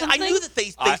 Well, in I something? knew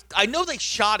that I know they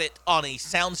shot it on a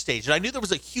soundstage, and I knew there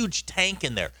was a huge tank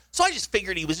in there. So I just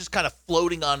figured he was just kind of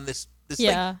floating on this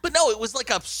thing. But no, it was like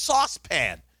a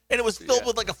saucepan, and it was filled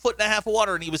with like a foot and a half of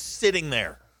water, and he was sitting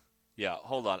there. Yeah,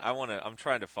 hold on. I'm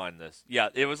trying to find this. Yeah,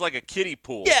 it was like a kiddie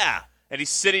pool. Yeah. And he's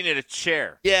sitting in a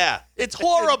chair. Yeah. It's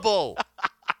horrible.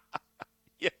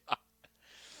 Yeah.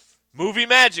 Movie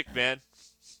magic, man.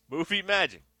 Movie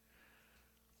magic.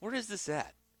 Where is this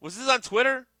at? Was this on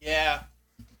Twitter? Yeah.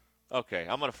 Okay,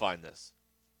 I'm going to find this.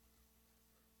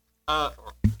 Come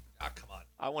on.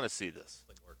 I want to see this.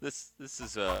 This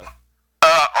is Randy,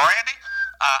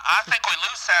 I think we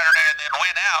lose Saturday and then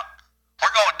win out. We're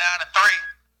going 9-3.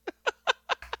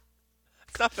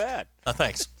 It's not bad.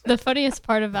 Thanks. The funniest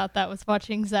part about that was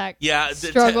watching Zach the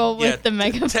struggle with the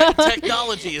megaphone.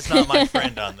 Technology is not my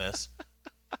friend on this.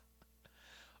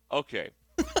 Okay.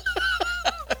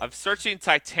 I'm searching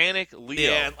Titanic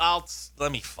Leo. Yeah,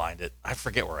 let me find it. I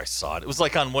forget where I saw it. It was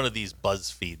like on one of these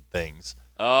BuzzFeed things.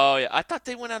 Oh, yeah. I thought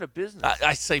they went out of business.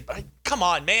 I say, come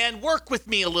on, man. Work with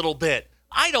me a little bit.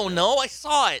 I don't know. I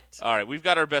saw it. All right. We've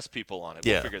got our best people on it.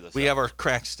 We'll figure this out. We have our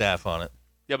crack staff on it.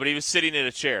 Yeah, but he was sitting in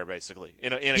a chair, basically.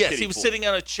 In a yes, he was pool. sitting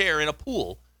on a chair in a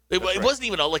pool. It wasn't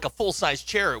even like a full-size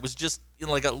chair. It was just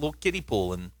like a little kiddie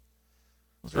pool. And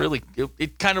it was really,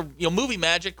 it kind of, movie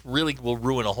magic really will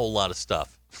ruin a whole lot of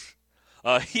stuff.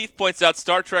 Heath points out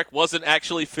Star Trek wasn't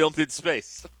actually filmed in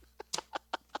space.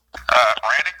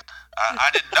 Randy, I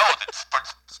didn't know that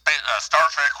Star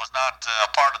Trek was not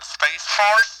part of the Space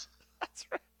Force. That's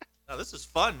right. Oh, this is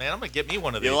fun, man. I'm going to get me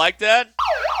one of these. You like that?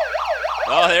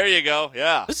 Oh, there you go.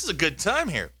 Yeah. This is a good time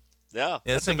here. Yeah.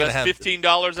 This That's the thing gonna best have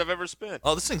 $15 I've ever spent.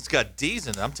 Oh, this thing's got D's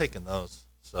in it. I'm taking those.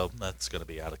 So that's going to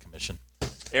be out of commission.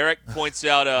 Eric points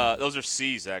out those are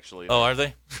C's, actually. Oh, are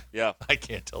they? Yeah. I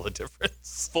can't tell the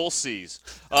difference. Full C's.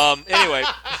 Anyway,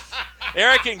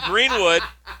 Eric in Greenwood.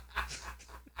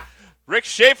 Rick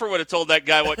Schaefer would have told that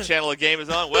guy what channel the game is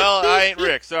on. Well, I ain't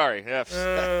Rick. Sorry.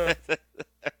 Yeah.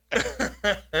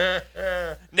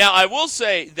 Now, I will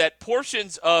say that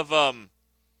portions of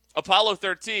Apollo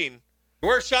 13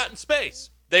 were shot in space.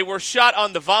 They were shot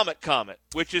on the Vomit Comet,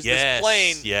 which is this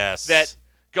plane that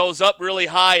goes up really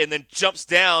high and then jumps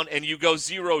down, and you go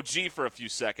 0G for a few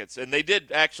seconds. And they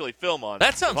did actually film on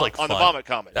that. Sounds like on fun. the Vomit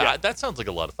Comet. Yeah, that sounds like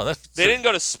a lot of fun. They didn't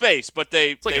go to space, but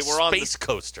they were on space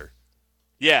coaster.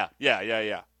 Yeah.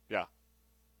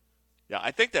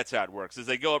 I think that's how it works. Is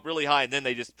they go up really high and then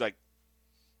they just like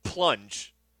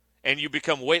plunge, and you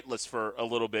become weightless for a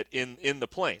little bit in the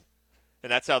plane,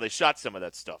 and that's how they shot some of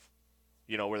that stuff.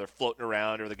 You know, where they're floating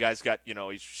around, or the guy's got,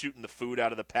 he's shooting the food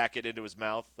out of the packet into his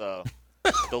mouth. The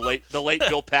late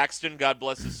Bill Paxton, God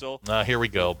bless his soul. Here we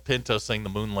go. Pinto saying the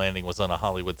moon landing was on a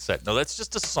Hollywood set. No, that's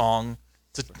just a song.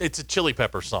 It's a Chili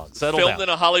Pepper song. Settle Filmed down. in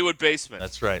a Hollywood basement.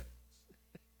 That's right.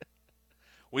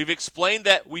 We've explained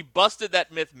that. We busted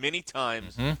that myth many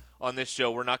times on this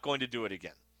show. We're not going to do it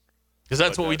again. Because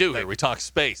that's what we do here. We talk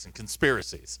space and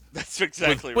conspiracies. That's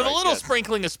exactly right. With a little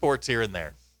sprinkling of sports here and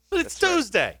there. But it's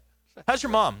Tuesday. Right. How's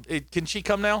your mom? Can she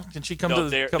come now? Can she come to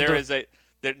the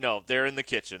they're in the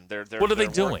kitchen. What are they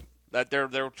doing?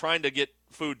 They're trying to get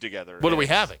food together. What are we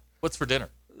having? What's for dinner?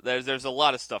 There's a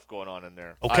lot of stuff going on in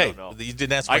there. Okay. I don't know. You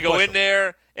didn't ask my question. I go in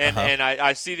there and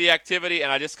I see the activity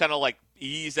and I just kind of like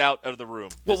ease out of the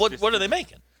room. Well, what are they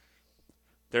making?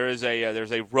 There's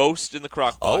a roast in the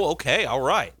crock pot. Oh, okay. All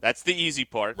right. That's the easy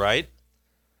part. Right.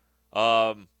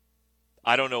 I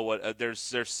don't know what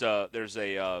there's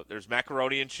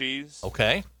macaroni and cheese.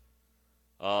 Okay.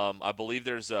 I believe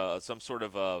there's some sort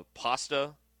of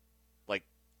pasta. Like,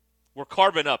 we're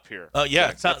carbing up here.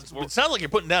 Yeah. It sounds like you're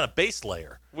putting down a base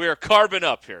layer. We're carbing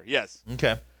up here. Yes.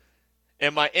 Okay.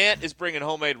 And my aunt is bringing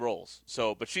homemade rolls.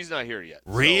 But she's not here yet.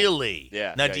 Really? So,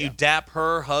 yeah. Now, do you dap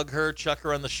her, hug her, chuck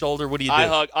her on the shoulder? What do you do?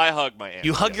 I hug my aunt.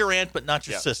 You hug your aunt, but not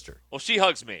your sister. Well, she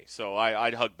hugs me, so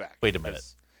I'd hug back. Wait a minute.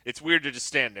 It's weird to just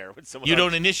stand there when someone. You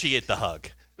don't initiate the hug.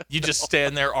 You just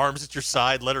stand there, arms at your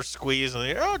side, let her squeeze,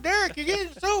 and oh, Derek, you're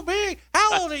getting so big.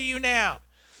 How old are you now?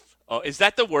 Oh, is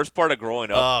that the worst part of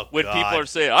growing up? Oh, when God. people are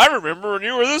saying, "I remember when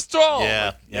you were this tall."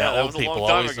 Yeah, that old was a people long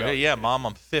time always ago. say, "Yeah, Mom,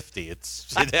 I'm 50."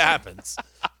 It happens.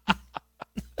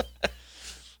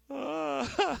 Yeah.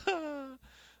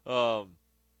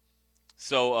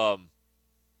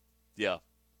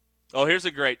 Oh, here's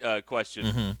a great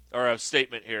question or a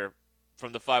statement here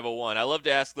from the 501. I love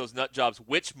to ask those nut jobs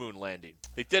which moon landing.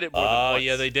 They did it more than once. Oh,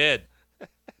 yeah, they did.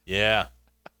 Yeah.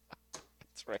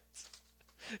 That's right.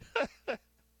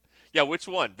 Yeah, which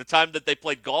one? The time that they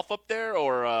played golf up there,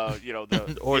 or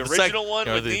the original one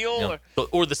with Neil,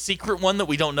 or the secret one that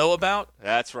we don't know about?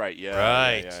 That's right. Yeah.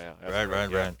 Right. Yeah.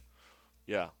 Right.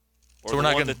 Yeah. So we're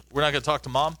not going to talk to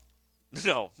Mom?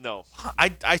 No.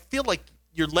 I feel like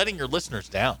you're letting your listeners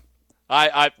down.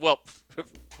 Well,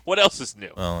 what else is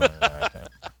new? Oh, okay.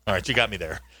 All right, you got me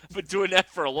there. I've been doing that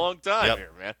for a long time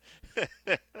here, man.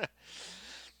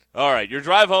 All right, your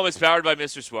drive home is powered by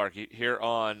Mr. Sparky here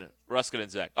on Ruskin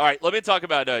and Zach. All right, let me talk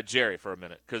about Jerry for a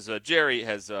minute, because Jerry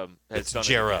has done it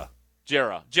again.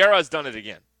 Jera has done it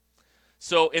again.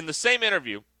 So in the same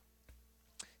interview,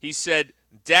 he said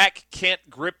Dak can't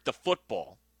grip the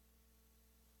football,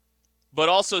 but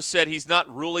also said he's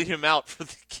not ruling him out for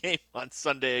the game on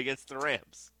Sunday against the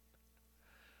Rams.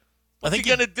 What's he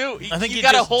going to do? I think you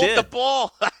got to hold the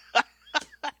ball.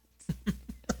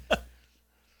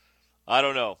 I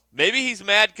don't know. Maybe he's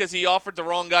mad because he offered the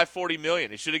wrong guy $40 million.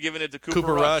 He should have given it to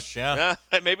Cooper Rush. Yeah.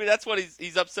 Maybe that's what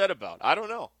he's upset about. I don't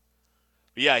know.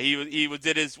 But yeah, he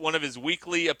did one of his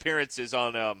weekly appearances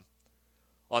on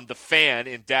The Fan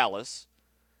in Dallas,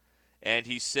 and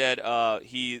he said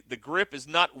the grip is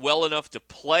not well enough to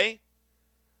play,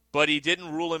 but he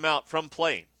didn't rule him out from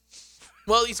playing.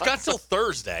 Well, he's got till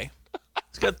Thursday.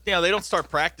 They don't start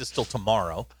practice till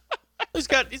tomorrow. He's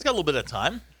got a little bit of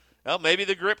time. Well, maybe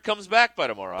the grip comes back by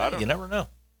tomorrow. I don't know. You never know.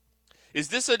 Is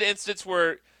this an instance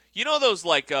where those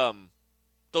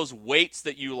those weights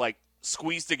that you like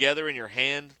squeeze together in your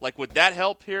hand? Like, would that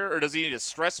help here, or does he need a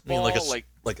stress ball?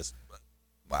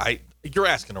 You're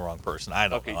asking the wrong person. I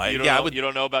don't know. You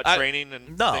don't know about training and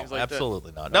things like that? No,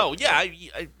 absolutely not. No, yeah,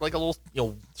 I like a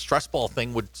little stress ball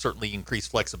thing would certainly increase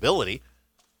flexibility.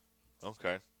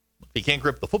 Okay. If he can't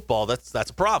grip the football, that's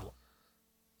a problem.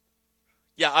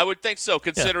 Yeah, I would think so,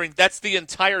 considering that's the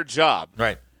entire job.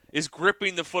 Right. Is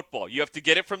gripping the football. You have to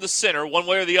get it from the center one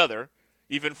way or the other,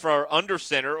 even for under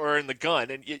center or in the gun.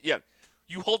 And,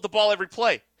 you hold the ball every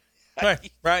play.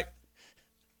 Right.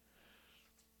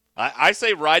 I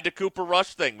say ride the Cooper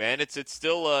Rush thing, man. It's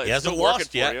still he hasn't still working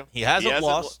lost for yet. you. He hasn't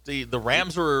lost. The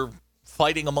Rams were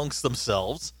fighting amongst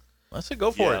themselves. I say go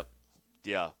for it.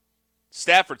 Yeah.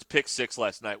 Stafford's pick 6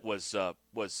 last night was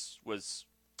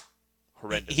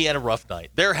horrendous. He had a rough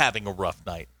night. They're having a rough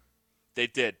night. They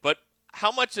did, but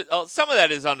how much? Some of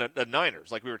that is on the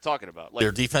Niners, like we were talking about. Like,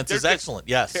 their defense is excellent.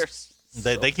 Yes,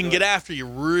 they can get after you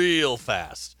real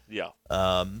fast. Yeah.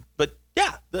 But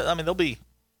yeah, I mean it'll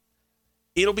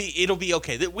be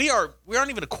okay. We aren't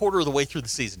even a quarter of the way through the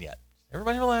season yet.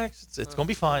 Everybody relax. It's going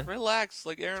to be fine. Relax,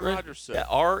 like Aaron Rodgers said. Yeah,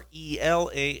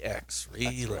 RELAX.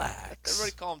 Relax.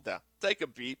 Everybody calm down. Take a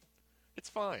beat. It's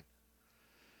fine.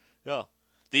 Yeah.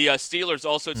 The Steelers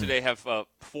also today have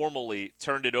formally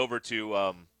turned it over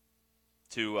to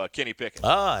Kenny Pickett.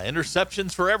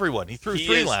 Interceptions for everyone. He threw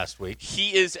 3 last week.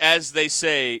 He is, as the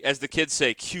kids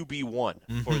say,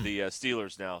 QB1 for the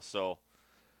Steelers now. So,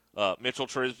 Mitchell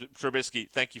Trubisky,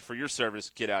 thank you for your service.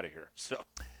 Get out of here. So,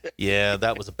 yeah,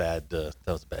 that was a bad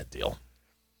deal.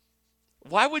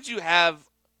 Why would you have?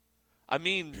 I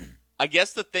mean, I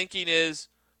guess the thinking is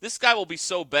this guy will be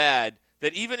so bad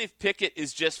that even if Pickett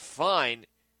is just fine,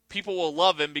 people will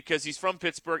love him because he's from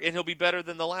Pittsburgh and he'll be better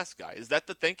than the last guy. Is that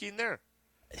the thinking there?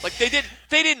 Like they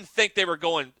didn't think they were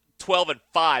going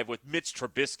 12-5 with Mitch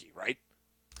Trubisky, right?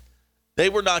 They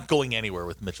were not going anywhere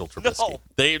with Mitchell Trubisky. No.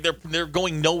 They're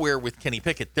going nowhere with Kenny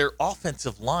Pickett. Their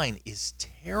offensive line is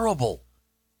terrible.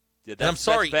 Yeah, and I'm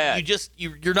sorry, bad.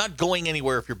 you're not going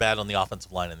anywhere if you're bad on the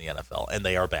offensive line in the NFL, and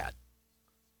they are bad.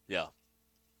 Yeah.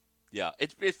 Yeah.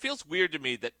 It feels weird to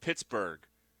me that Pittsburgh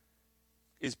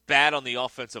is bad on the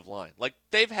offensive line. Like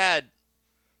they've had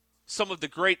some of the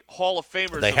great Hall of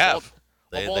Famers of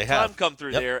all time come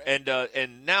through there,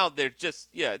 and now they're just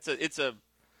they're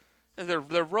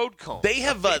road cones.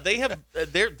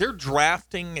 Their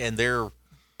drafting and their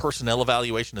personnel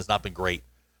evaluation has not been great.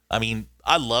 I mean,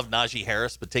 I love Najee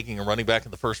Harris, but taking a running back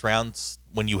in the first rounds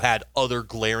when you had other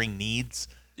glaring needs,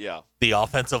 the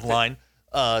offensive line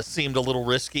seemed a little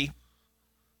risky.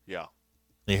 Yeah.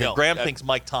 Graham thinks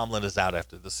Mike Tomlin is out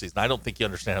after this season. I don't think you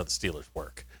understand how the Steelers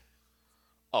work.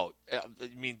 Oh, I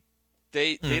mean,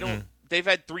 they don't. They've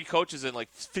had 3 coaches in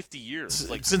like 50 years,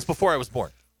 since before I was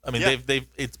born. I mean,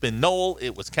 it's been Noel,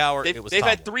 it was Cowher, it was. They've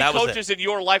had 3 coaches in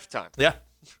your lifetime. Yeah,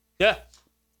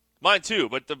 mine too.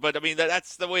 But I mean,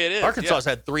 that's the way it is. Arkansas has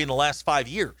had 3 in the last 5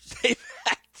 years.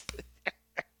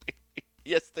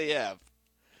 Yes, they have.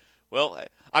 Well,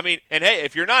 I mean, and hey,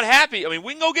 if you're not happy, I mean,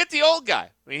 we can go get the old guy.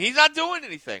 I mean, he's not doing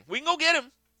anything. We can go get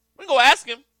him. We can go ask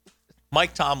him.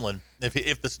 Mike Tomlin,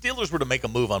 if the Steelers were to make a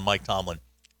move on Mike Tomlin,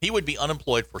 he would be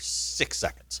unemployed for 6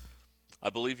 seconds.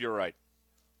 I believe you're right.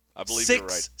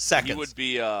 6 seconds. He would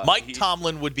be.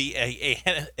 Tomlin would be a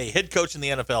head coach in the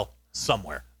NFL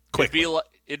somewhere. Quickly.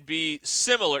 It'd be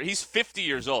similar. He's 50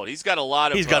 years old. He's got a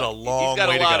lot of. He's got a long. He's got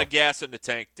way a lot to go. of gas in the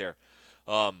tank there.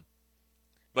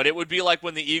 But it would be like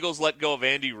when the Eagles let go of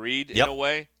Andy Reid in a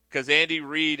way, because Andy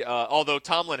Reid, although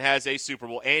Tomlin has a Super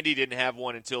Bowl, Andy didn't have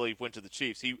one until he went to the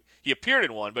Chiefs. He appeared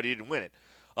in one, but he didn't win it.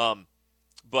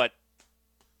 But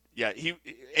yeah,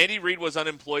 Andy Reid was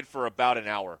unemployed for about an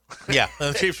hour. Yeah,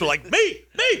 and the Chiefs were like, me.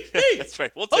 That's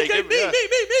right. We'll take him.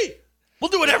 Me. We'll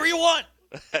do whatever you want.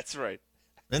 That's right.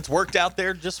 And it's worked out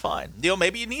there just fine.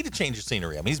 Maybe you need to change the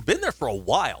scenery. I mean, he's been there for a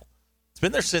while. It's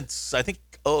been there since, I think,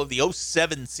 the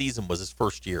 07 season was his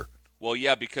first year. Well,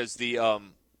 yeah, because they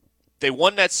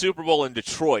won that Super Bowl in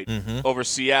Detroit over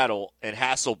Seattle and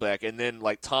Hasselbeck, and then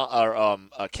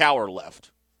Cowher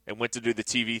left and went to do the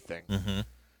TV thing.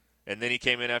 And then he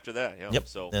came in after that. Yep.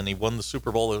 So, and he won the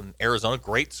Super Bowl in Arizona.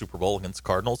 Great Super Bowl against the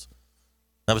Cardinals.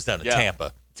 That was down in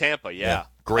Tampa. Yeah.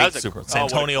 Great Super Bowl.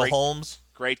 Santonio Holmes.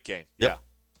 Great game. Yep. Yeah.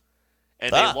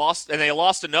 And they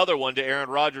lost another one to Aaron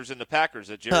Rodgers and the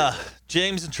Packers at Jerry.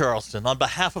 James in Charleston, on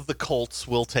behalf of the Colts,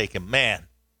 will take him. Man.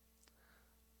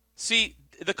 See,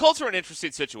 the Colts are an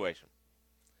interesting situation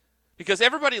because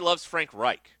everybody loves Frank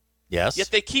Reich. Yes. Yet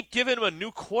they keep giving him a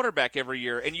new quarterback every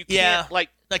year, and you can't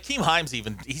Nakeem Hines he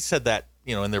said that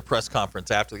in their press conference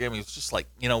after the game. He was just like,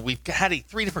 we've had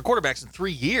 3 different quarterbacks in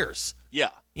 3 years. Yeah.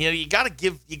 You got to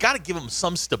give him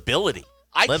some stability.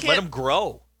 Let him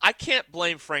grow. I can't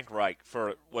blame Frank Reich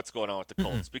for what's going on with the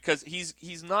Colts because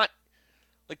he's not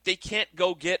they can't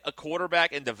go get a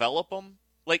quarterback and develop him.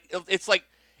 It's like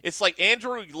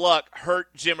Andrew Luck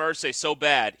hurt Jim Irsay so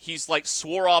bad he's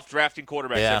swore off drafting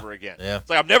quarterbacks ever again. Yeah.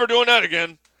 It's like I'm never doing that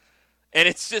again. And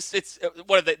it's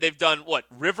what have they've done? What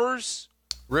Rivers?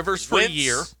 Rivers for a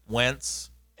year. Wentz.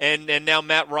 And now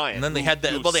Matt Ryan. And then they had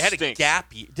a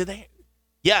gap. Did they?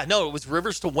 Yeah, no, it was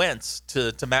Rivers to Wentz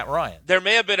to Matt Ryan. There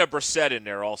may have been a Brissett in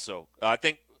there also. I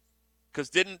think because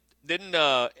didn't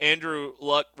Andrew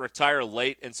Luck retire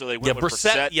late, and so they went with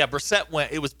Brissett? Yeah, Brissett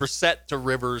went. It was Brissett to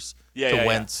Rivers to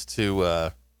Wentz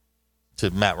to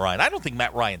Matt Ryan. I don't think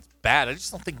Matt Ryan's bad. I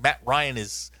just don't think Matt Ryan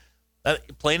is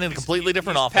playing in a completely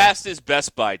different offense. Past his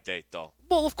best by date, though.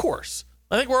 Well, of course.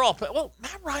 I think we're all – well,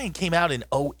 Matt Ryan came out in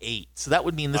 2008, so that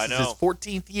would mean this is his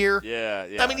 14th year. Yeah.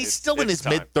 I mean, he's still in his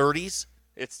mid-30s.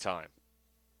 It's time.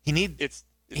 It's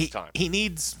time. He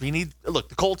needs – look,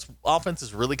 the Colts' offense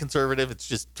is really conservative. It's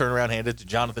just turn around, hand it to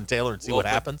Jonathan Taylor and see what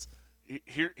happens.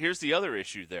 Here's the other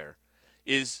issue there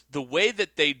is the way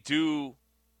that they do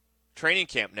training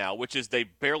camp now, which is they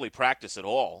barely practice at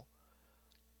all.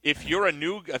 If you're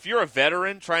a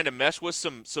veteran trying to mesh with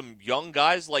some young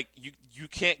guys, like you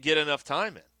can't get enough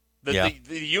time in. The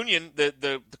union,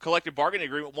 the collective bargaining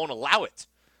agreement won't allow it.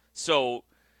 So,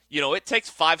 it takes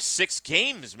 5-6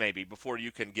 games maybe before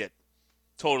you can get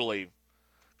totally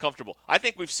comfortable. I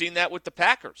think we've seen that with the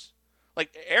Packers.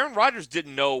 Like Aaron Rodgers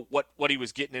didn't know what he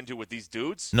was getting into with these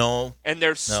dudes. No. And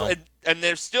they're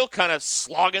still kind of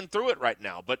slogging through it right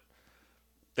now, but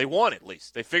they won at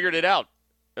least. They figured it out.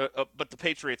 But the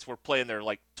Patriots were playing their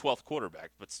 12th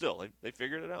quarterback, but still they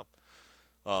figured it out.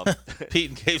 Pete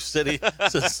in Cave City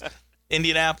says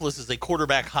Indianapolis is a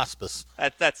quarterback hospice.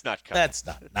 That's not kind. That's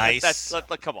not nice.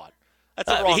 Come on.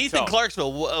 That's a wrong Heath in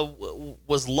Clarksville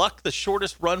was Luck the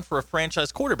shortest run for a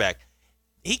franchise quarterback.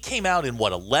 He came out in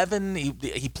 11?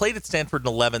 He played at Stanford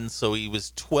in 11, so he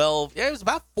was 12. Yeah, it was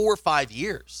about 4 or 5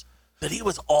 years. But he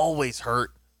was always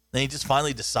hurt. Then he just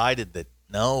finally decided that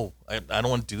no, I don't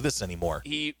want to do this anymore.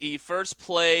 He first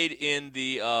played in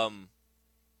the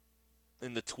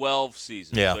 12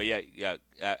 season. Yeah. So yeah.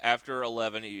 After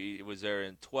 11, he was there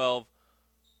in 12.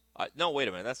 No, wait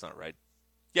a minute, that's not right.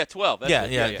 Yeah, 12.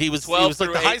 Yeah. He was like the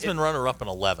Heisman runner-up in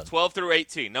 11. 12 through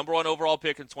 18, number 1 overall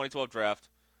pick in 2012 draft.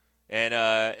 And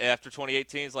after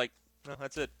 2018, he's like, no,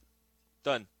 that's it,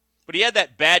 done. But he had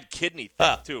that bad kidney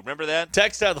thing too. Remember that?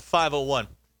 Text out of the 501.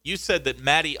 You said that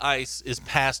Matty Ice is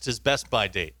past his best by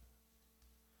date.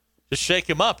 Just shake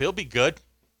him up. He'll be good.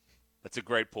 That's a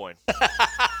great point.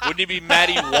 Wouldn't he be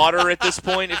Matty Water at this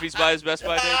point if he's by his best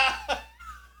by date?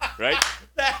 Right?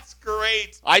 That's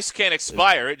great. Ice can't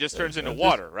expire. It just turns into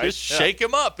water, right? Just shake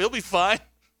him up. He'll be fine.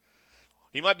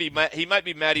 He might be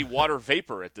Matty Water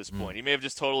Vapor at this point. He may have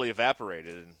just totally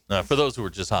evaporated. For those who are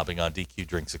just hopping on, DQ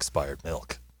drinks expired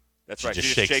milk. That's right. He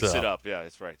just shakes it up. Yeah,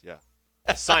 that's right. Yeah.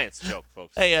 Science joke,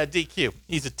 folks. Hey, DQ.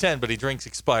 He's a 10, but he drinks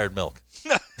expired milk.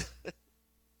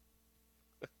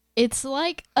 It's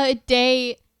like a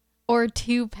day or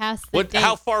two past the date.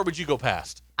 How far would you go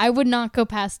past? I would not go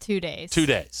past 2 days. 2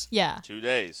 days. Yeah. 2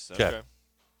 days. Okay.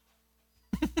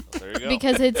 Well, there you go.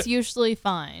 Because it's usually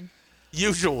fine.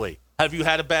 Usually. Have you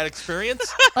had a bad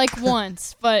experience? Like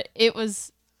once, but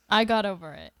I got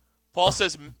over it. Paul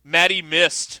says Matty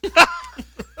missed.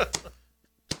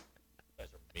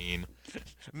 Mean.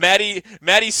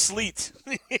 Matty Sleet.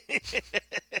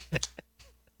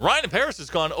 Ryan in Paris has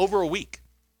gone over a week.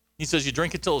 He says you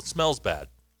drink it till it smells bad.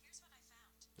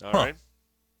 Here's what I found. All right.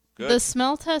 Good. The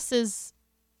smell test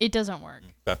it doesn't work.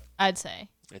 Okay. I'd say.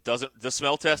 It doesn't. The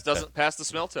smell test doesn't pass the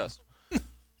smell test.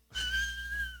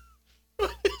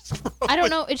 I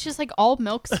don't know. It's just like all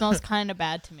milk smells kind of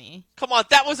bad to me. Come on,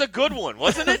 that was a good one,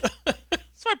 wasn't it?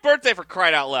 It's my birthday, for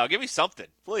crying out loud. Give me something,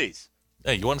 please.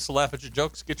 Hey, you want us to laugh at your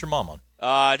jokes? Get your mom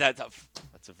on. That's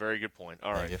a very good point.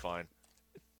 All right, fine.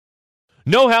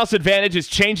 No House Advantage is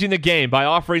changing the game by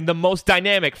offering the most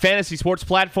dynamic fantasy sports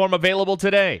platform available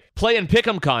today. Play in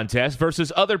pick'em contests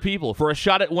versus other people for a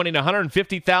shot at winning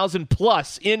 $150,000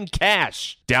 plus in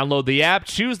cash. Download the app,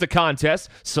 choose the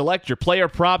contest, select your player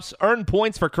props, earn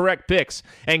points for correct picks,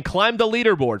 and climb the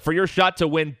leaderboard for your shot to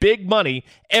win big money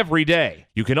every day.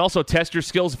 You can also test your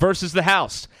skills versus the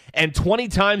house and 20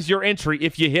 times your entry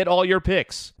if you hit all your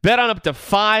picks. Bet on up to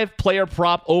 5 player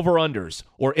prop over-unders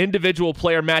or individual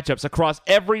player matchups across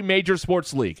every major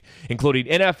sports league, including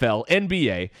NFL,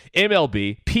 NBA,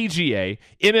 MLB, PGA,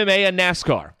 MMA, and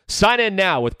NASCAR. Sign in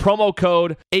now with promo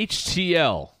code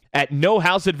HTL at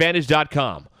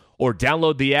nohouseadvantage.com or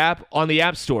download the app on the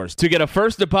app stores to get a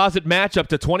first deposit match up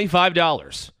to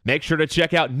 $25. Make sure to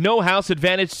check out No House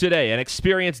Advantage today and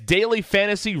experience daily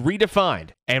fantasy redefined.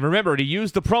 And remember to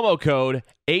use the promo code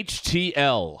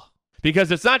HTL.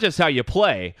 Because it's not just how you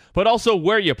play, but also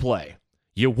where you play.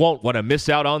 You won't want to miss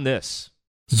out on this.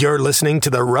 You're listening to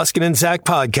the Ruskin and Zach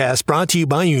podcast, brought to you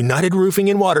by United Roofing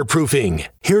and Waterproofing.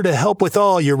 Here to help with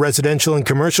all your residential and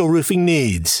commercial roofing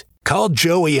needs. Call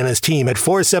Joey and his team at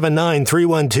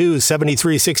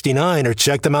 479-312-7369 or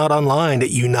check them out online at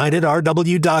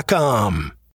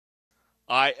unitedrw.com.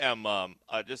 I am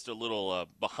just a little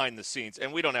behind the scenes,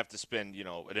 and we don't have to spend,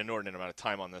 an inordinate amount of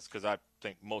time on this because I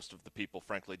think most of the people,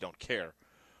 frankly, don't care.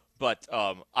 But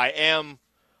I am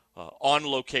on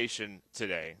location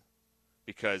today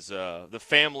because the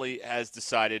family has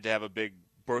decided to have a big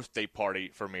birthday party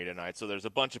for me tonight. So there's a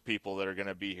bunch of people that are going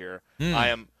to be here. I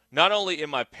am not only in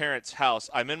my parents' house,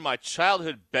 I'm in my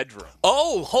childhood bedroom.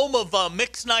 Oh, home of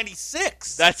Mix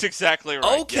 96. That's exactly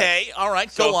right. Okay, yes. All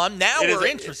right, go on. Now we're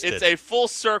interested. It's a full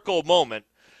circle moment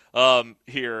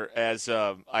here as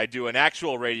I do an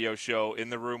actual radio show in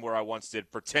the room where I once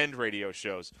did pretend radio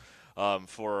shows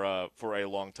for a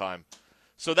long time.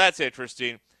 So that's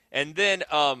interesting. And then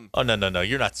oh, no.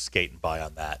 You're not skating by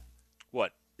on that.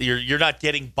 What? You're not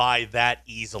getting by that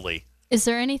easily. Is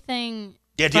there anything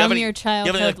from your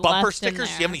childhood do you have any bumper left stickers? in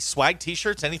Do you have any swag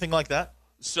T-shirts, anything like that?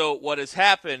 So what has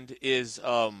happened is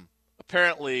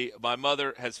apparently my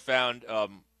mother has found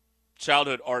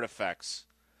childhood artifacts.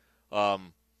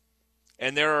 And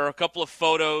there are a couple of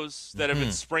photos that have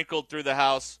been sprinkled through the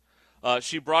house.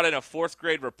 She brought in a 4th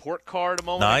grade report card a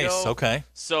moment ago. Nice, okay.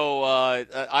 So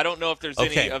I don't know if there's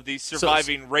any of these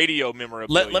surviving radio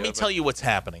memorabilia. Let me tell you what's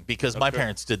happening, because my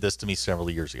parents did this to me several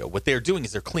years ago. What they're doing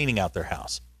is they're cleaning out their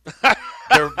house.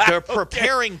 They're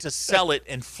preparing to sell it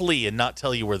and flee and not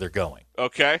tell you where they're going.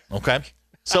 Okay.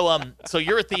 So so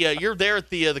you're at you're there at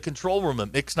the control room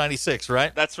at Mix 96,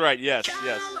 right? That's right. Yes.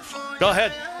 Go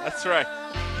ahead. That's right.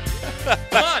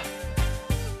 Come on.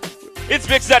 It's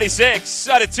Mix 96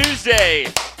 on a Tuesday.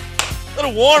 A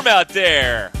little warm out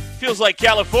there. Feels like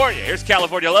California. Here's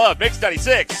California Love, Mix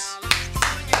 96.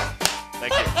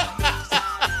 Thank you.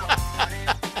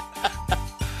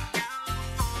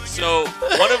 So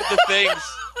one of the things,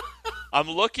 I'm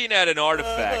looking at an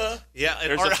artifact.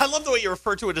 I love the way you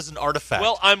refer to it as an artifact.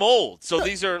 Well, I'm old, so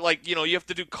these are like, you have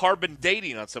to do carbon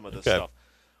dating on some of this stuff.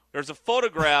 There's a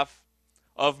photograph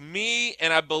of me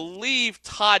and I believe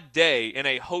Todd Day in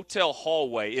a hotel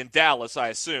hallway in Dallas, I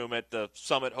assume, at the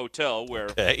Summit Hotel where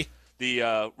the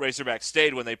Razorbacks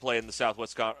stayed when they played in the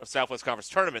Southwest Conference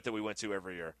tournament that we went to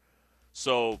every year.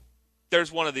 So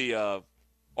there's one of the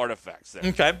artifacts there.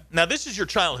 Okay. Now, this is your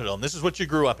childhood home. This is what you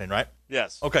grew up in, right?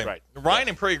 Yes. Okay. Right. Ryan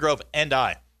in Prairie Grove and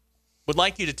I would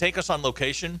like you to take us on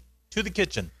location to the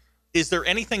kitchen. Is there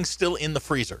anything still in the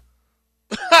freezer?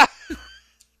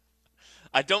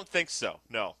 I don't think so.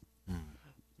 No.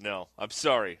 No. I'm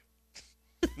sorry.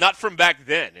 Not from back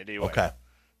then, anyway. Okay.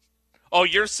 Oh,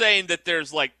 you're saying that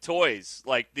there's like toys,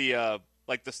 like the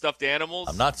stuffed animals?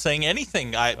 I'm not saying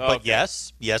anything. But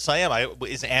yes, I am.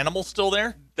 Is Animal still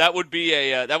there? That would be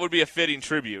a fitting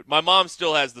tribute. My mom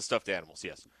still has the stuffed animals.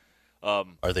 Yes.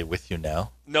 Are they with you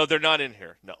now? No, they're not in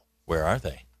here. No. Where are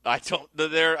they? I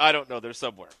don't know. They're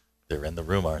somewhere. They're in the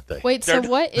room, aren't they? Wait, so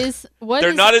what is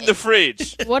They're not in the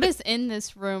fridge. What is in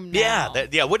this room now?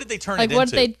 Yeah. What did they turn it into? What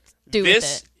did they do with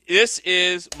it? This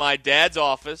is my dad's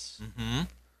office,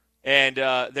 and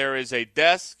there is a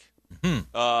desk.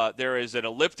 There is an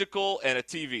elliptical and a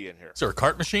TV in here. Is there a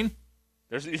cart machine?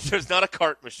 There's not a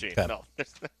cart machine. Okay. No.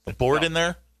 A board in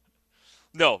there?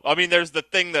 No. I mean, there's the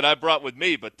thing that I brought with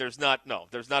me, but there's not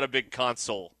a big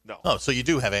console. No. Oh, so you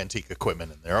do have antique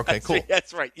equipment in there. Okay, cool.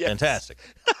 That's right. Yes. Fantastic.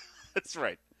 That's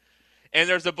right. And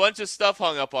there's a bunch of stuff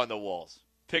hung up on the walls.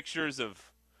 Pictures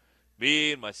of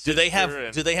me and my sister.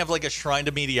 Do they have like a shrine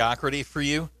to mediocrity for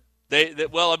you?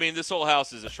 Well, I mean, this whole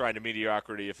house is a shrine to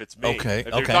mediocrity if it's me. Okay.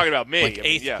 If you're talking about me. Like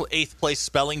eighth place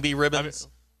spelling bee ribbons?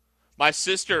 My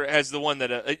sister has the one that,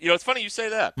 it's funny you say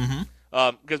that.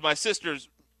 Because my sister's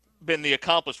been the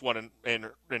accomplished one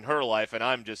in her life, and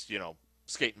I'm just,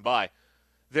 skating by.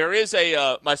 There is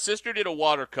my sister did a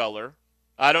watercolor.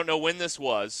 I don't know when this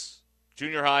was.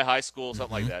 Junior high, high school,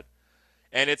 something like that.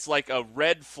 And it's like a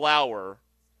red flower,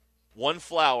 one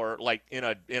flower, like in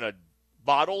a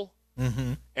bottle.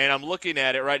 And I'm looking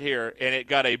at it right here, and it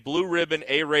got a blue ribbon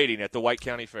A rating at the White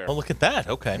County Fair. Oh, look at that.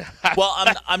 Okay. Well,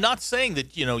 I'm not saying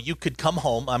that, you could come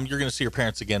home. You're going to see your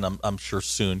parents again, I'm sure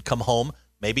soon. Come home,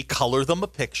 maybe color them a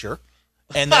picture,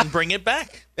 and then bring it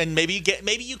back. And maybe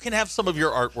you can have some of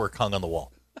your artwork hung on the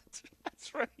wall.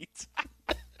 That's right.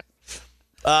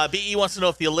 BE wants to know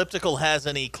if the elliptical has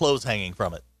any clothes hanging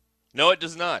from it. No, it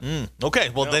does not. Okay,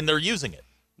 well, then they're using it.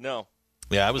 No.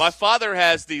 Yeah, My father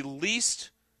has the least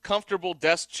comfortable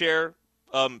desk chair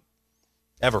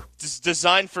ever.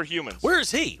 Designed for humans. Where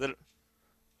is he?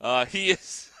 He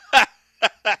is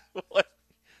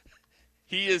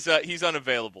He's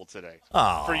unavailable today.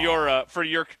 Oh. For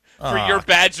your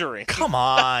badgering. Come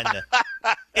on.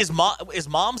 Is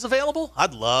Mom's available?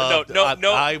 I'd love.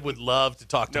 No. I would love to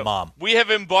talk to Mom. We have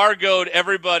embargoed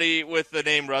everybody with the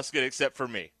name Ruskin except for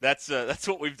me. That's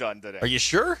what we've done today. Are you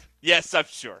sure? Yes, I'm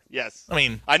sure. Yes. I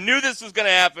mean, I knew this was going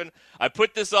to happen. I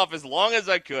put this off as long as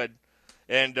I could,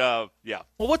 and yeah.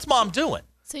 Well, what's Mom doing?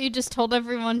 So you just told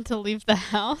everyone to leave the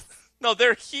house? No,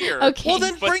 they're here. Okay. Well,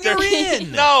 then bring her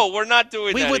in. No, we're not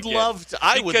doing that.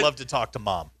 I would love to talk to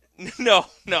Mom. No,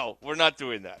 we're not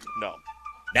doing that. No.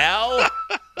 Now,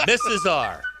 Mrs.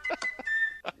 R.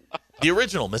 The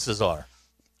original Mrs. R.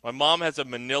 My mom has a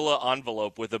manila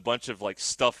envelope with a bunch of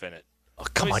stuff in it. Oh,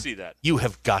 come Let me on. see that. You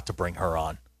have got to bring her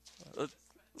on.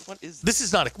 What is this?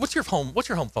 Is not what's your home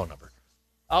phone number?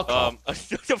 I'll call.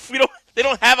 They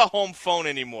don't have a home phone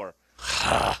anymore.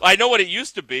 I know what it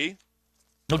used to be.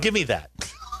 No, give me that.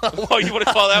 Oh, you want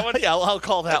to call that one? Yeah, I'll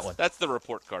call that one. That's the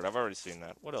report card. I've already seen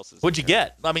that. What else is What'd you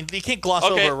get? I mean, you can't gloss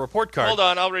over a report card. Hold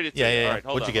on, I'll read it to you. Yeah. All right,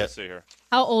 What'd you get? Let's see here.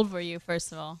 How old were you,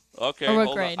 first of all? Okay, or what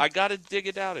hold grade? on. I got to dig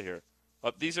it out of here.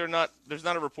 These are not. There's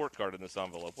not a report card in this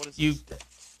envelope. What is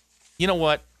this? You know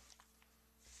what?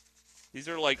 These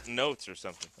are like notes or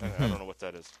something. I don't know what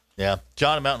that is. Yeah.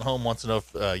 John at Mountain Home wants to know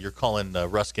if you're calling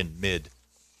Ruskin mid.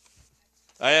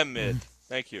 I am mid.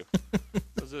 Thank you. What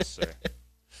does this say?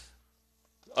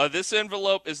 This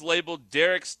envelope is labeled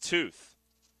Derek's tooth.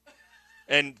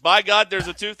 And by God, there's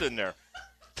a tooth in there.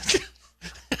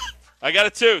 I got a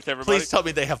tooth, everybody. Please tell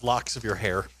me they have locks of your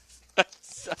hair.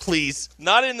 Please.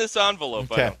 Not in this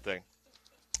envelope, Okay. I don't think.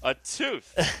 A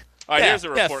tooth. All right, here's a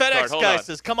report FedEx card. Hold guy on.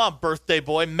 says, come on, birthday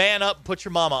boy, man up and put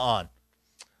your mama on.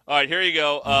 All right, here you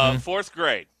go. Fourth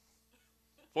grade.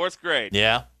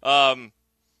 Yeah.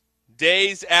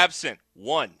 Days absent,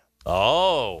 1.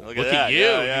 Oh, look that. at you.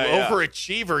 Yeah. You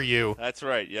overachiever, you. That's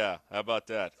right, yeah. How about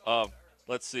that?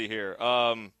 Let's see here.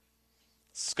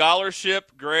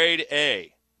 Scholarship, grade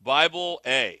A. Bible,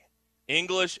 A.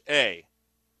 English, A.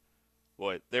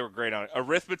 Boy, they were great on it.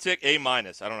 Arithmetic, A-. I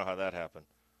don't know how that happened.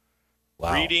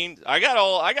 Wow. Reading, I got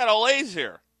all A's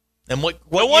here. And what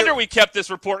no wonder year? we kept this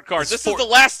report card. This is the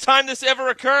last time this ever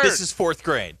occurred. This is 4th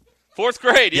grade. 4th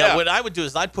grade, yeah. What I would do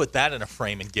is I'd put that in a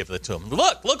frame and give it to him.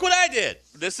 Look what I did.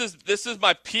 This is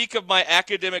my peak of my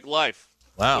academic life.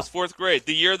 Wow. It was 4th grade,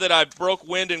 the year that I broke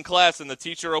wind in class and the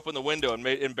teacher opened the window and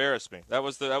embarrassed me. That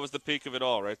was the peak of it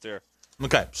all right there.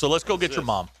 Okay, so let's go get your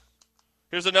mom.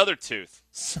 Here's another tooth.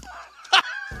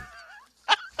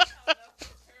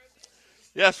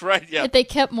 Yes, right, yeah. They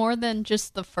kept more than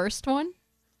just the first one?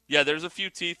 Yeah, there's a few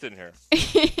teeth in here.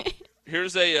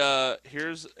 Here's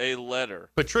a letter.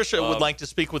 Patricia would like to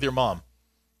speak with your mom.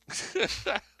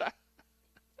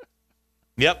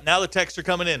 Yep, now the texts are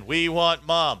coming in. We want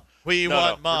mom. We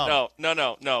want mom.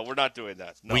 No, we're not doing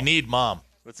that. No. We need mom.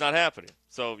 It's not happening.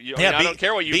 So I don't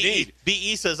care what you need.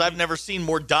 BE says I've never seen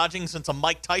more dodging since a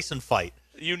Mike Tyson fight.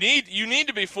 You need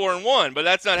to be 4-1, but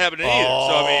that's not happening either.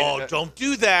 So I mean, don't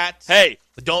do that. Hey,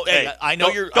 I know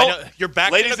you're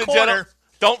back ladies in the and corner. gentlemen,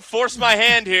 don't force my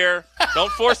hand here.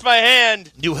 Don't force my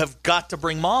hand. You have got to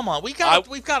bring mom on. We've got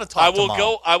to talk to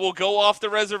mom. I will go off the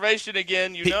reservation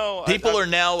again. People are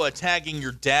now tagging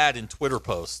your dad in Twitter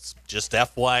posts. Just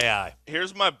FYI.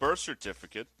 Here's my birth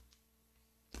certificate.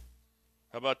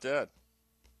 How about that?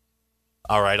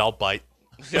 All right, I'll bite.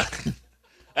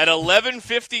 At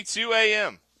 11:52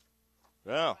 a.m.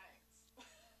 Wow.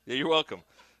 Yeah, you're welcome.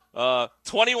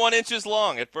 21 inches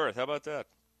long at birth. How about that?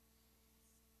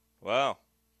 Wow.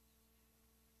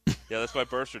 Yeah, that's my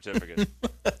birth certificate.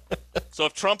 So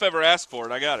if Trump ever asks for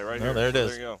it, I got it right here. There it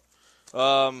is. There you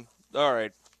go. All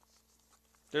right.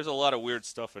 There's a lot of weird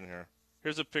stuff in here.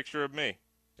 Here's a picture of me.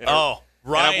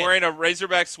 Ryan. And I'm wearing a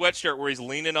Razorback sweatshirt where he's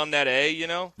leaning on that A,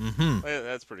 Mm-hmm.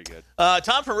 That's pretty good.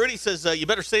 Tom from Rudy says you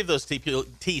better save those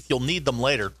teeth. You'll need them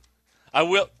later. I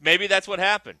will. Maybe that's what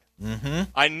happened. Mm-hmm.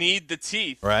 I need the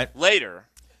teeth right later.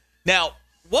 Now,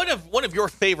 one of your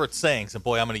favorite sayings, and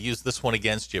boy, I'm going to use this one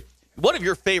against you. One of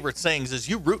your favorite sayings is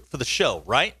you root for the show,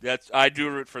 right? I do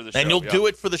root for the show. And you'll do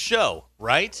it for the show,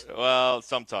 right? Well,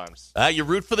 sometimes. You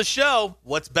root for the show.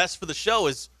 What's best for the show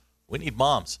is we need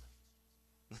moms.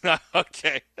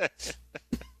 Okay.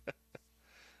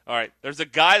 All right. There's a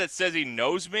guy that says he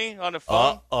knows me on the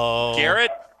phone. Uh-oh.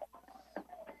 Garrett.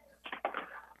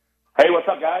 Hey, what's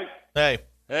up, guys? Hey.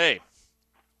 Hey.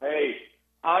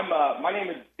 My name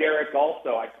is Derek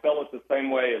also. I spell it the same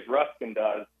way as Ruskin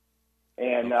does.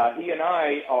 And he and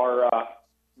I are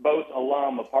both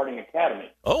alum of Harding Academy.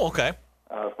 Oh, okay.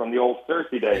 From the old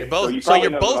Cersei days.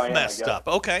 You're both messed up.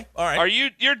 Okay. All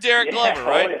right. You're Derek Glover,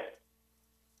 right?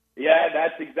 Yeah,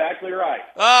 that's exactly right.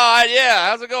 Oh, yeah.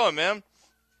 How's it going, man?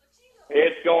 It's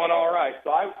It's going all right. So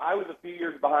I was a few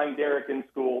years behind Derek in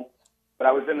school, but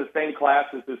I was in the same class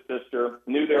as his sister,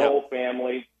 knew their whole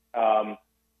family.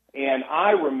 And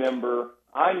I remember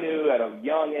I knew at a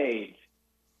young age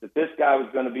that this guy was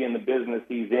going to be in the business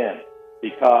he's in,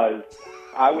 because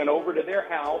I went over to their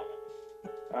house,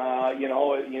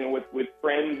 with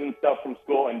friends and stuff from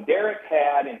school. And Derek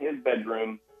had in his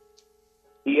bedroom,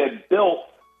 he had built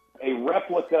a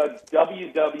replica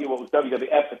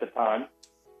WWF at the time,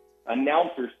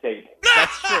 announcer's table.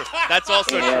 That's true. That's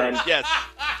also true. Yes,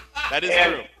 that is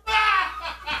true.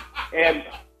 And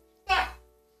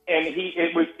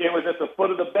it was at the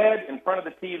foot of the bed in front of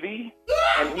the TV,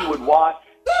 and he would watch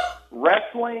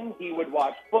wrestling, he would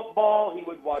watch football, he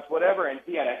would watch whatever, and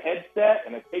he had a headset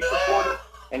and a tape recorder,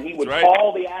 and he would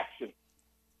call the action.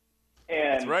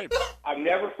 And I've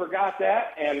never forgot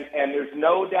that, and there's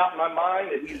no doubt in my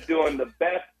mind that he's doing the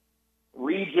best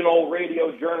regional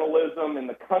radio journalism in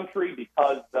the country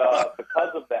because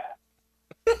of that.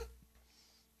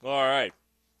 All right.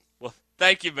 Well,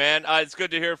 thank you, man. It's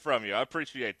good to hear from you. I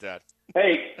appreciate that.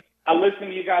 Hey, I listen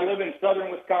to you guys. I live in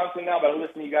southern Wisconsin now, but I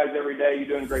listen to you guys every day.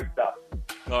 You're doing great stuff.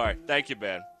 All right. Thank you,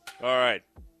 man. All right.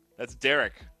 That's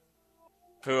Derek,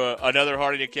 who another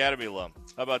Harding Academy alum.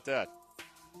 How about that?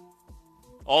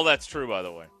 All that's true, by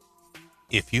the way.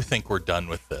 If you think we're done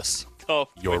with this,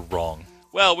 you're wrong.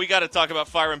 Well, we got to talk about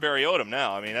firing Barry Odom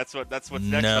now. I mean, that's what's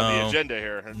next on the agenda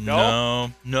here. No.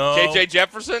 J.J.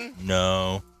 Jefferson?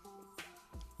 No.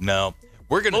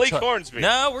 We're gonna Malik Hornsby.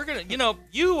 No, we're gonna.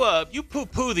 You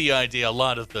poo-poo the idea a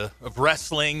lot of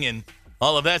wrestling and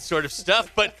all of that sort of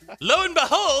stuff, but lo and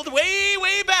behold,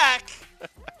 way back,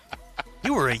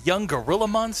 you were a young Gorilla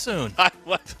Monsoon.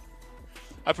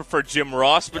 I prefer Jim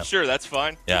Ross, but sure, that's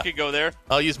fine. Yeah. You can go there.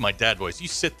 I'll use my dad voice. You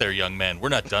sit there, young man. We're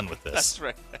not done with this. That's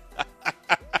right.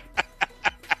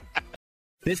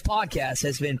 This podcast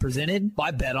has been presented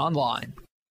by Bet Online.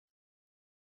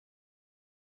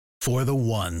 For the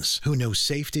ones who know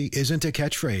safety isn't a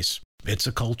catchphrase, it's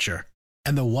a culture.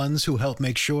 And the ones who help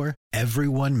make sure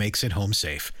everyone makes it home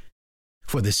safe.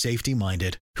 For the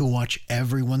safety-minded who watch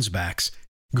everyone's backs,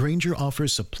 Grainger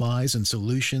offers supplies and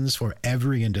solutions for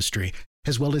every industry,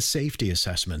 as well as safety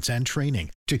assessments and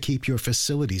training to keep your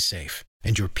facilities safe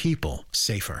and your people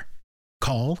safer.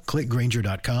 Call, click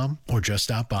Grainger.com, or just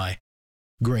stop by.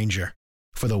 Grainger,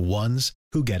 for the ones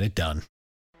who get it done.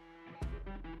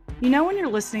 You know when you're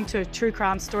listening to a true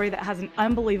crime story that has an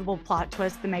unbelievable plot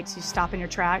twist that makes you stop in your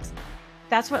tracks?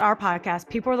 That's what our podcast,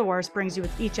 People Are the Worst, brings you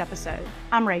with each episode.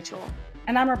 I'm Rachel.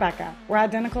 And I'm Rebecca. We're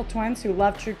identical twins who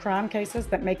love true crime cases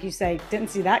that make you say,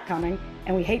 didn't see that coming,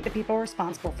 and we hate the people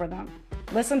responsible for them.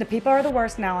 Listen to People Are the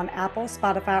Worst now on Apple,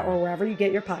 Spotify, or wherever you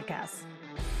get your podcasts.